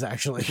Hoover was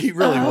actually. He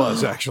really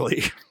was,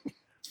 actually.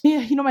 Yeah,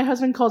 you know, my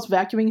husband calls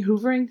vacuuming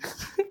hoovering.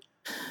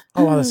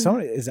 Oh, wow, there's so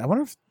many. I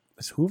wonder if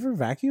is Hoover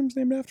vacuums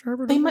named after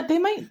Herbert They Hoover?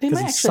 might Because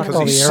he actually. sucked Because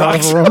all he the air out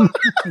of sucks. a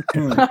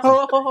room.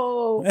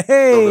 Oh,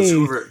 Hey,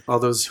 All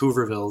those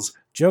Hoovervilles.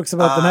 jokes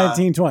about the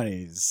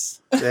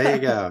 1920s. There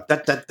you go. Da,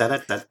 da, da, da,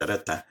 da, da,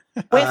 da.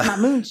 where's my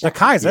moonshine? The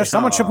Kaiser. Yeah.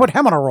 Someone should put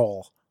him on a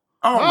roll.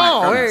 Oh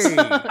my goodness. hey.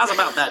 How's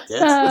about that, Dick?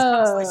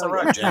 Oh, Slice of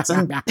rug,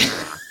 Jackson.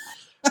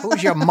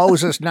 Who's your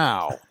Moses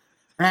now?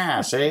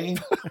 See?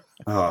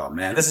 Oh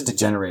man, this has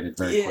degenerated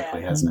very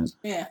quickly, hasn't it?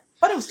 Yeah,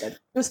 but it was good. It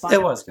was fun.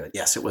 It was good.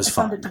 Yes, it was I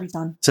found fun. it to be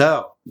fun.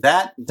 So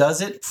that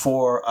does it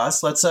for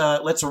us. Let's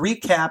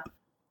recap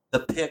the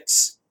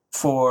picks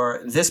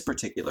for this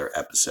particular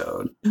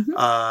episode.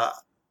 Mhm.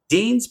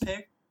 Dean's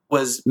pick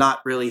was not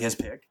really his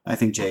pick. I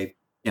think Jay,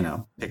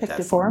 picked that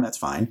it for for him. him. That's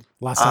fine.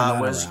 Last time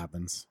that was- ever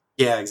happens.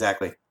 Yeah,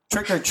 exactly.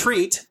 Trick or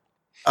Treat,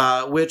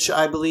 which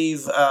I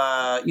believe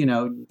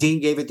Dean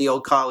gave it the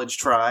old college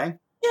try,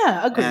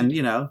 Yeah, agreed.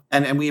 and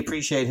and we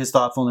appreciate his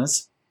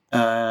thoughtfulness.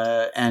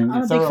 And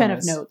I'm a big fan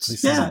of thoroughness.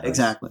 notes. Yeah,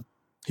 exactly.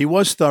 He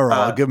was thorough.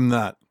 I'll give him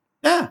that.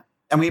 Yeah,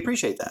 and we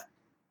appreciate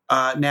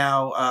that.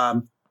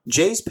 Now,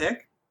 Jay's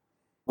pick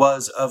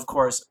was, of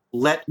course,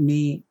 Let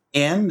Me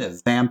In,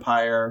 the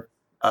vampire,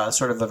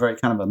 sort of a very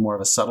kind of a more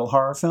of a subtle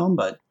horror film,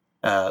 but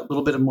a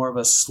little bit of more of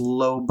a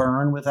slow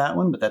burn with that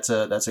one. But that's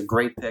a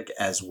great pick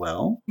as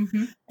well.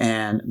 Mm-hmm.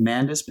 And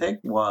Manda's pick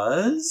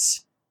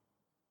was.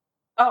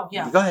 Oh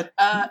yeah. Go ahead.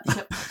 Yep.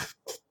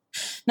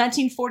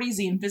 1940's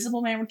The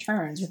Invisible Man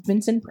Returns with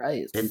Vincent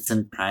Price.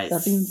 Vincent Price. The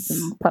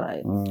Vincent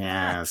Price.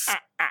 Yes.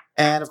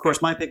 And of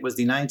course, my pick was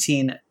the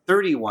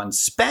 1931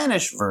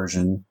 Spanish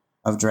version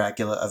of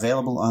Dracula,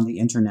 available on the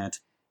Internet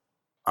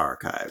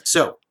Archive.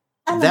 So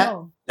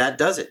that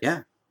does it.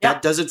 Yeah.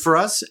 That does it for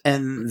us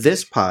and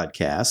this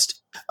podcast.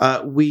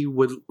 We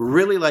would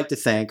really like to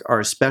thank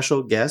our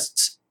special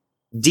guests,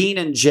 Dean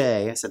and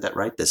Jay. I said that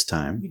right this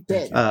time. You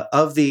did.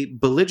 Of the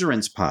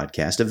Belligerence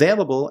podcast,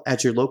 available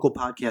at your local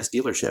podcast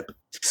dealership.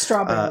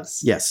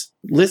 Strawberries. Yes.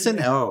 Listen.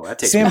 Oh, that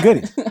takes Sam me-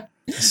 Goody.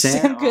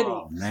 Sam Goody.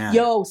 Oh, man.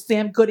 Yo,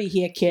 Sam Goody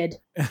here, kid.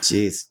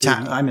 Jeez.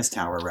 I miss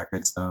Tower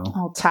Records, though.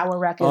 Oh, Tower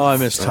Records. Oh, I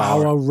miss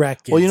Tower. Tower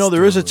Records. Well,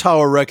 there is a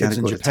Tower Records Gotta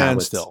in go to Japan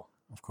Towers. still.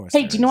 Of course.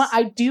 Hey, there do you know is.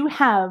 what? I do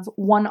have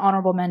one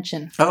honorable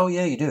mention. Oh,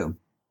 yeah, you do.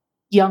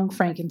 Young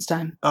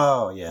Frankenstein.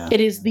 Oh, yeah.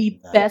 It is the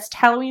best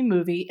Halloween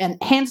movie,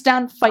 and hands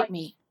down, fight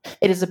me.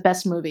 It is the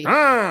best movie.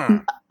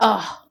 Ah.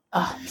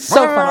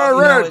 So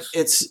funny.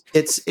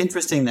 It's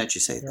interesting that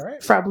you say that.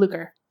 Right. Frau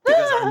Blucher.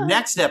 Because our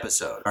next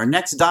episode, our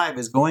next dive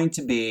is going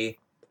to be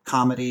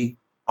comedy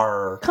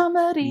horror.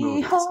 Comedy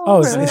movies. horror.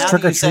 Oh, So is now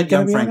Trick that or you said Treat gonna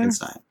Young be in there?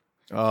 Frankenstein.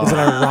 Oh. Is it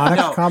ironic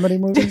No. comedy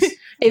movies?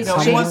 Is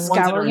No, Jay ones that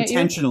are scowling at you?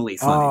 intentionally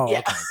Oh, funny.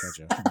 okay,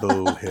 gotcha.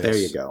 Boo hiss. There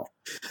you go.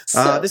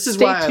 So This is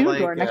stay why I tuned like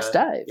to our next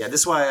dive. Yeah, this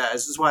is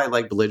why I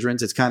like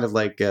Belligerence. It's kind of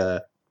like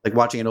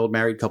watching an old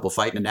married couple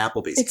fight in an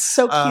Applebee's. It's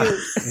so cute.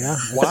 Yeah.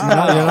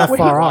 Wow. You're not When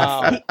far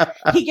off.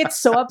 He gets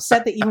so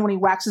upset that even when he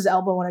whacks his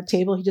elbow on a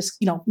table, he just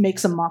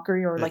makes a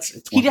mockery or like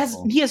It's he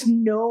has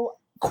no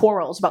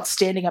quarrels about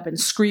standing up and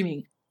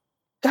screaming,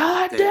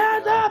 "God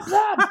damn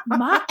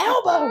my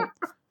elbow!"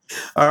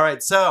 All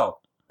right, so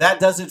that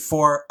does it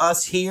for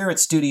us here at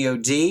Studio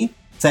D.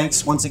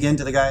 Thanks once again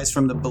to the guys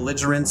from the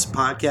Belligerence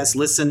podcast.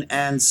 Listen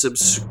and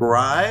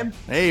subscribe.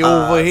 Hey,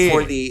 over here.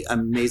 For the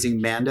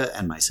amazing Manda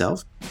and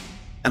myself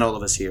and all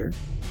of us here.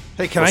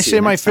 Hey, can We'll I see say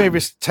you my next time.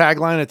 favorite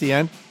tagline at the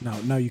end?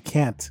 No, you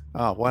can't.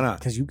 Oh, why not?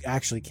 Because you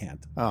actually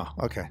can't. Oh,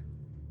 okay.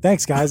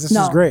 Thanks, guys. This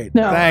No, is great.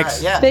 no. Thanks. All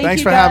right, yeah. Thank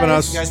Thanks you, for having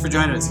guys. us. Thank you guys for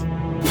joining us.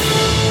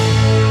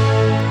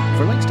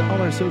 For links to all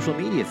our social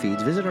media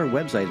feeds, visit our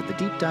website at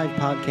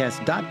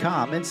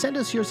thedeepdivepodcast.com and send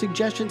us your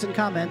suggestions and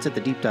comments at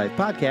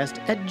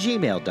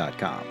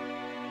thedeepdivepodcast@gmail.com.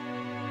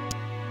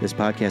 This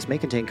podcast may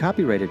contain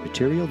copyrighted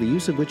material, the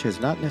use of which has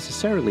not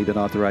necessarily been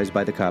authorized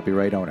by the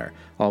copyright owner.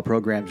 All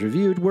programs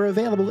reviewed were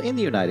available in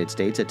the United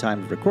States at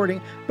time of recording,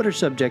 but are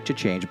subject to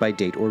change by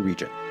date or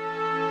region.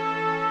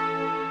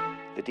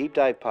 The Deep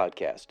Dive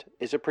Podcast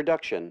is a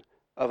production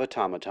of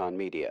Automaton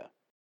Media.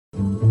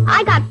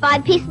 I got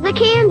 5 pieces of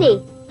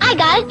candy. I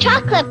got a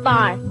chocolate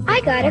bar. I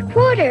got a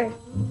quarter.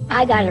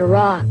 I got a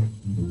rock.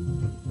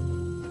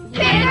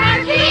 Trick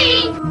or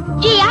treat!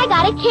 Gee, I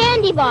got a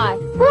candy bar.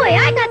 Boy,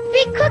 I got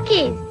 3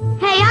 cookies.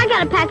 Hey, I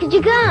got a package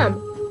of gum.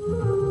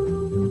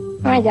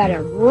 I got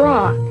a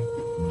rock.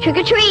 Trick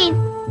or treat!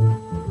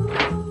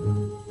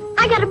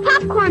 I got a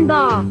popcorn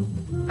ball.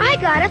 I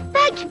got a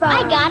fudge bar.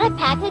 I got a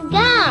pack of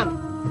gum.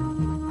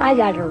 I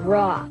got a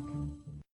rock.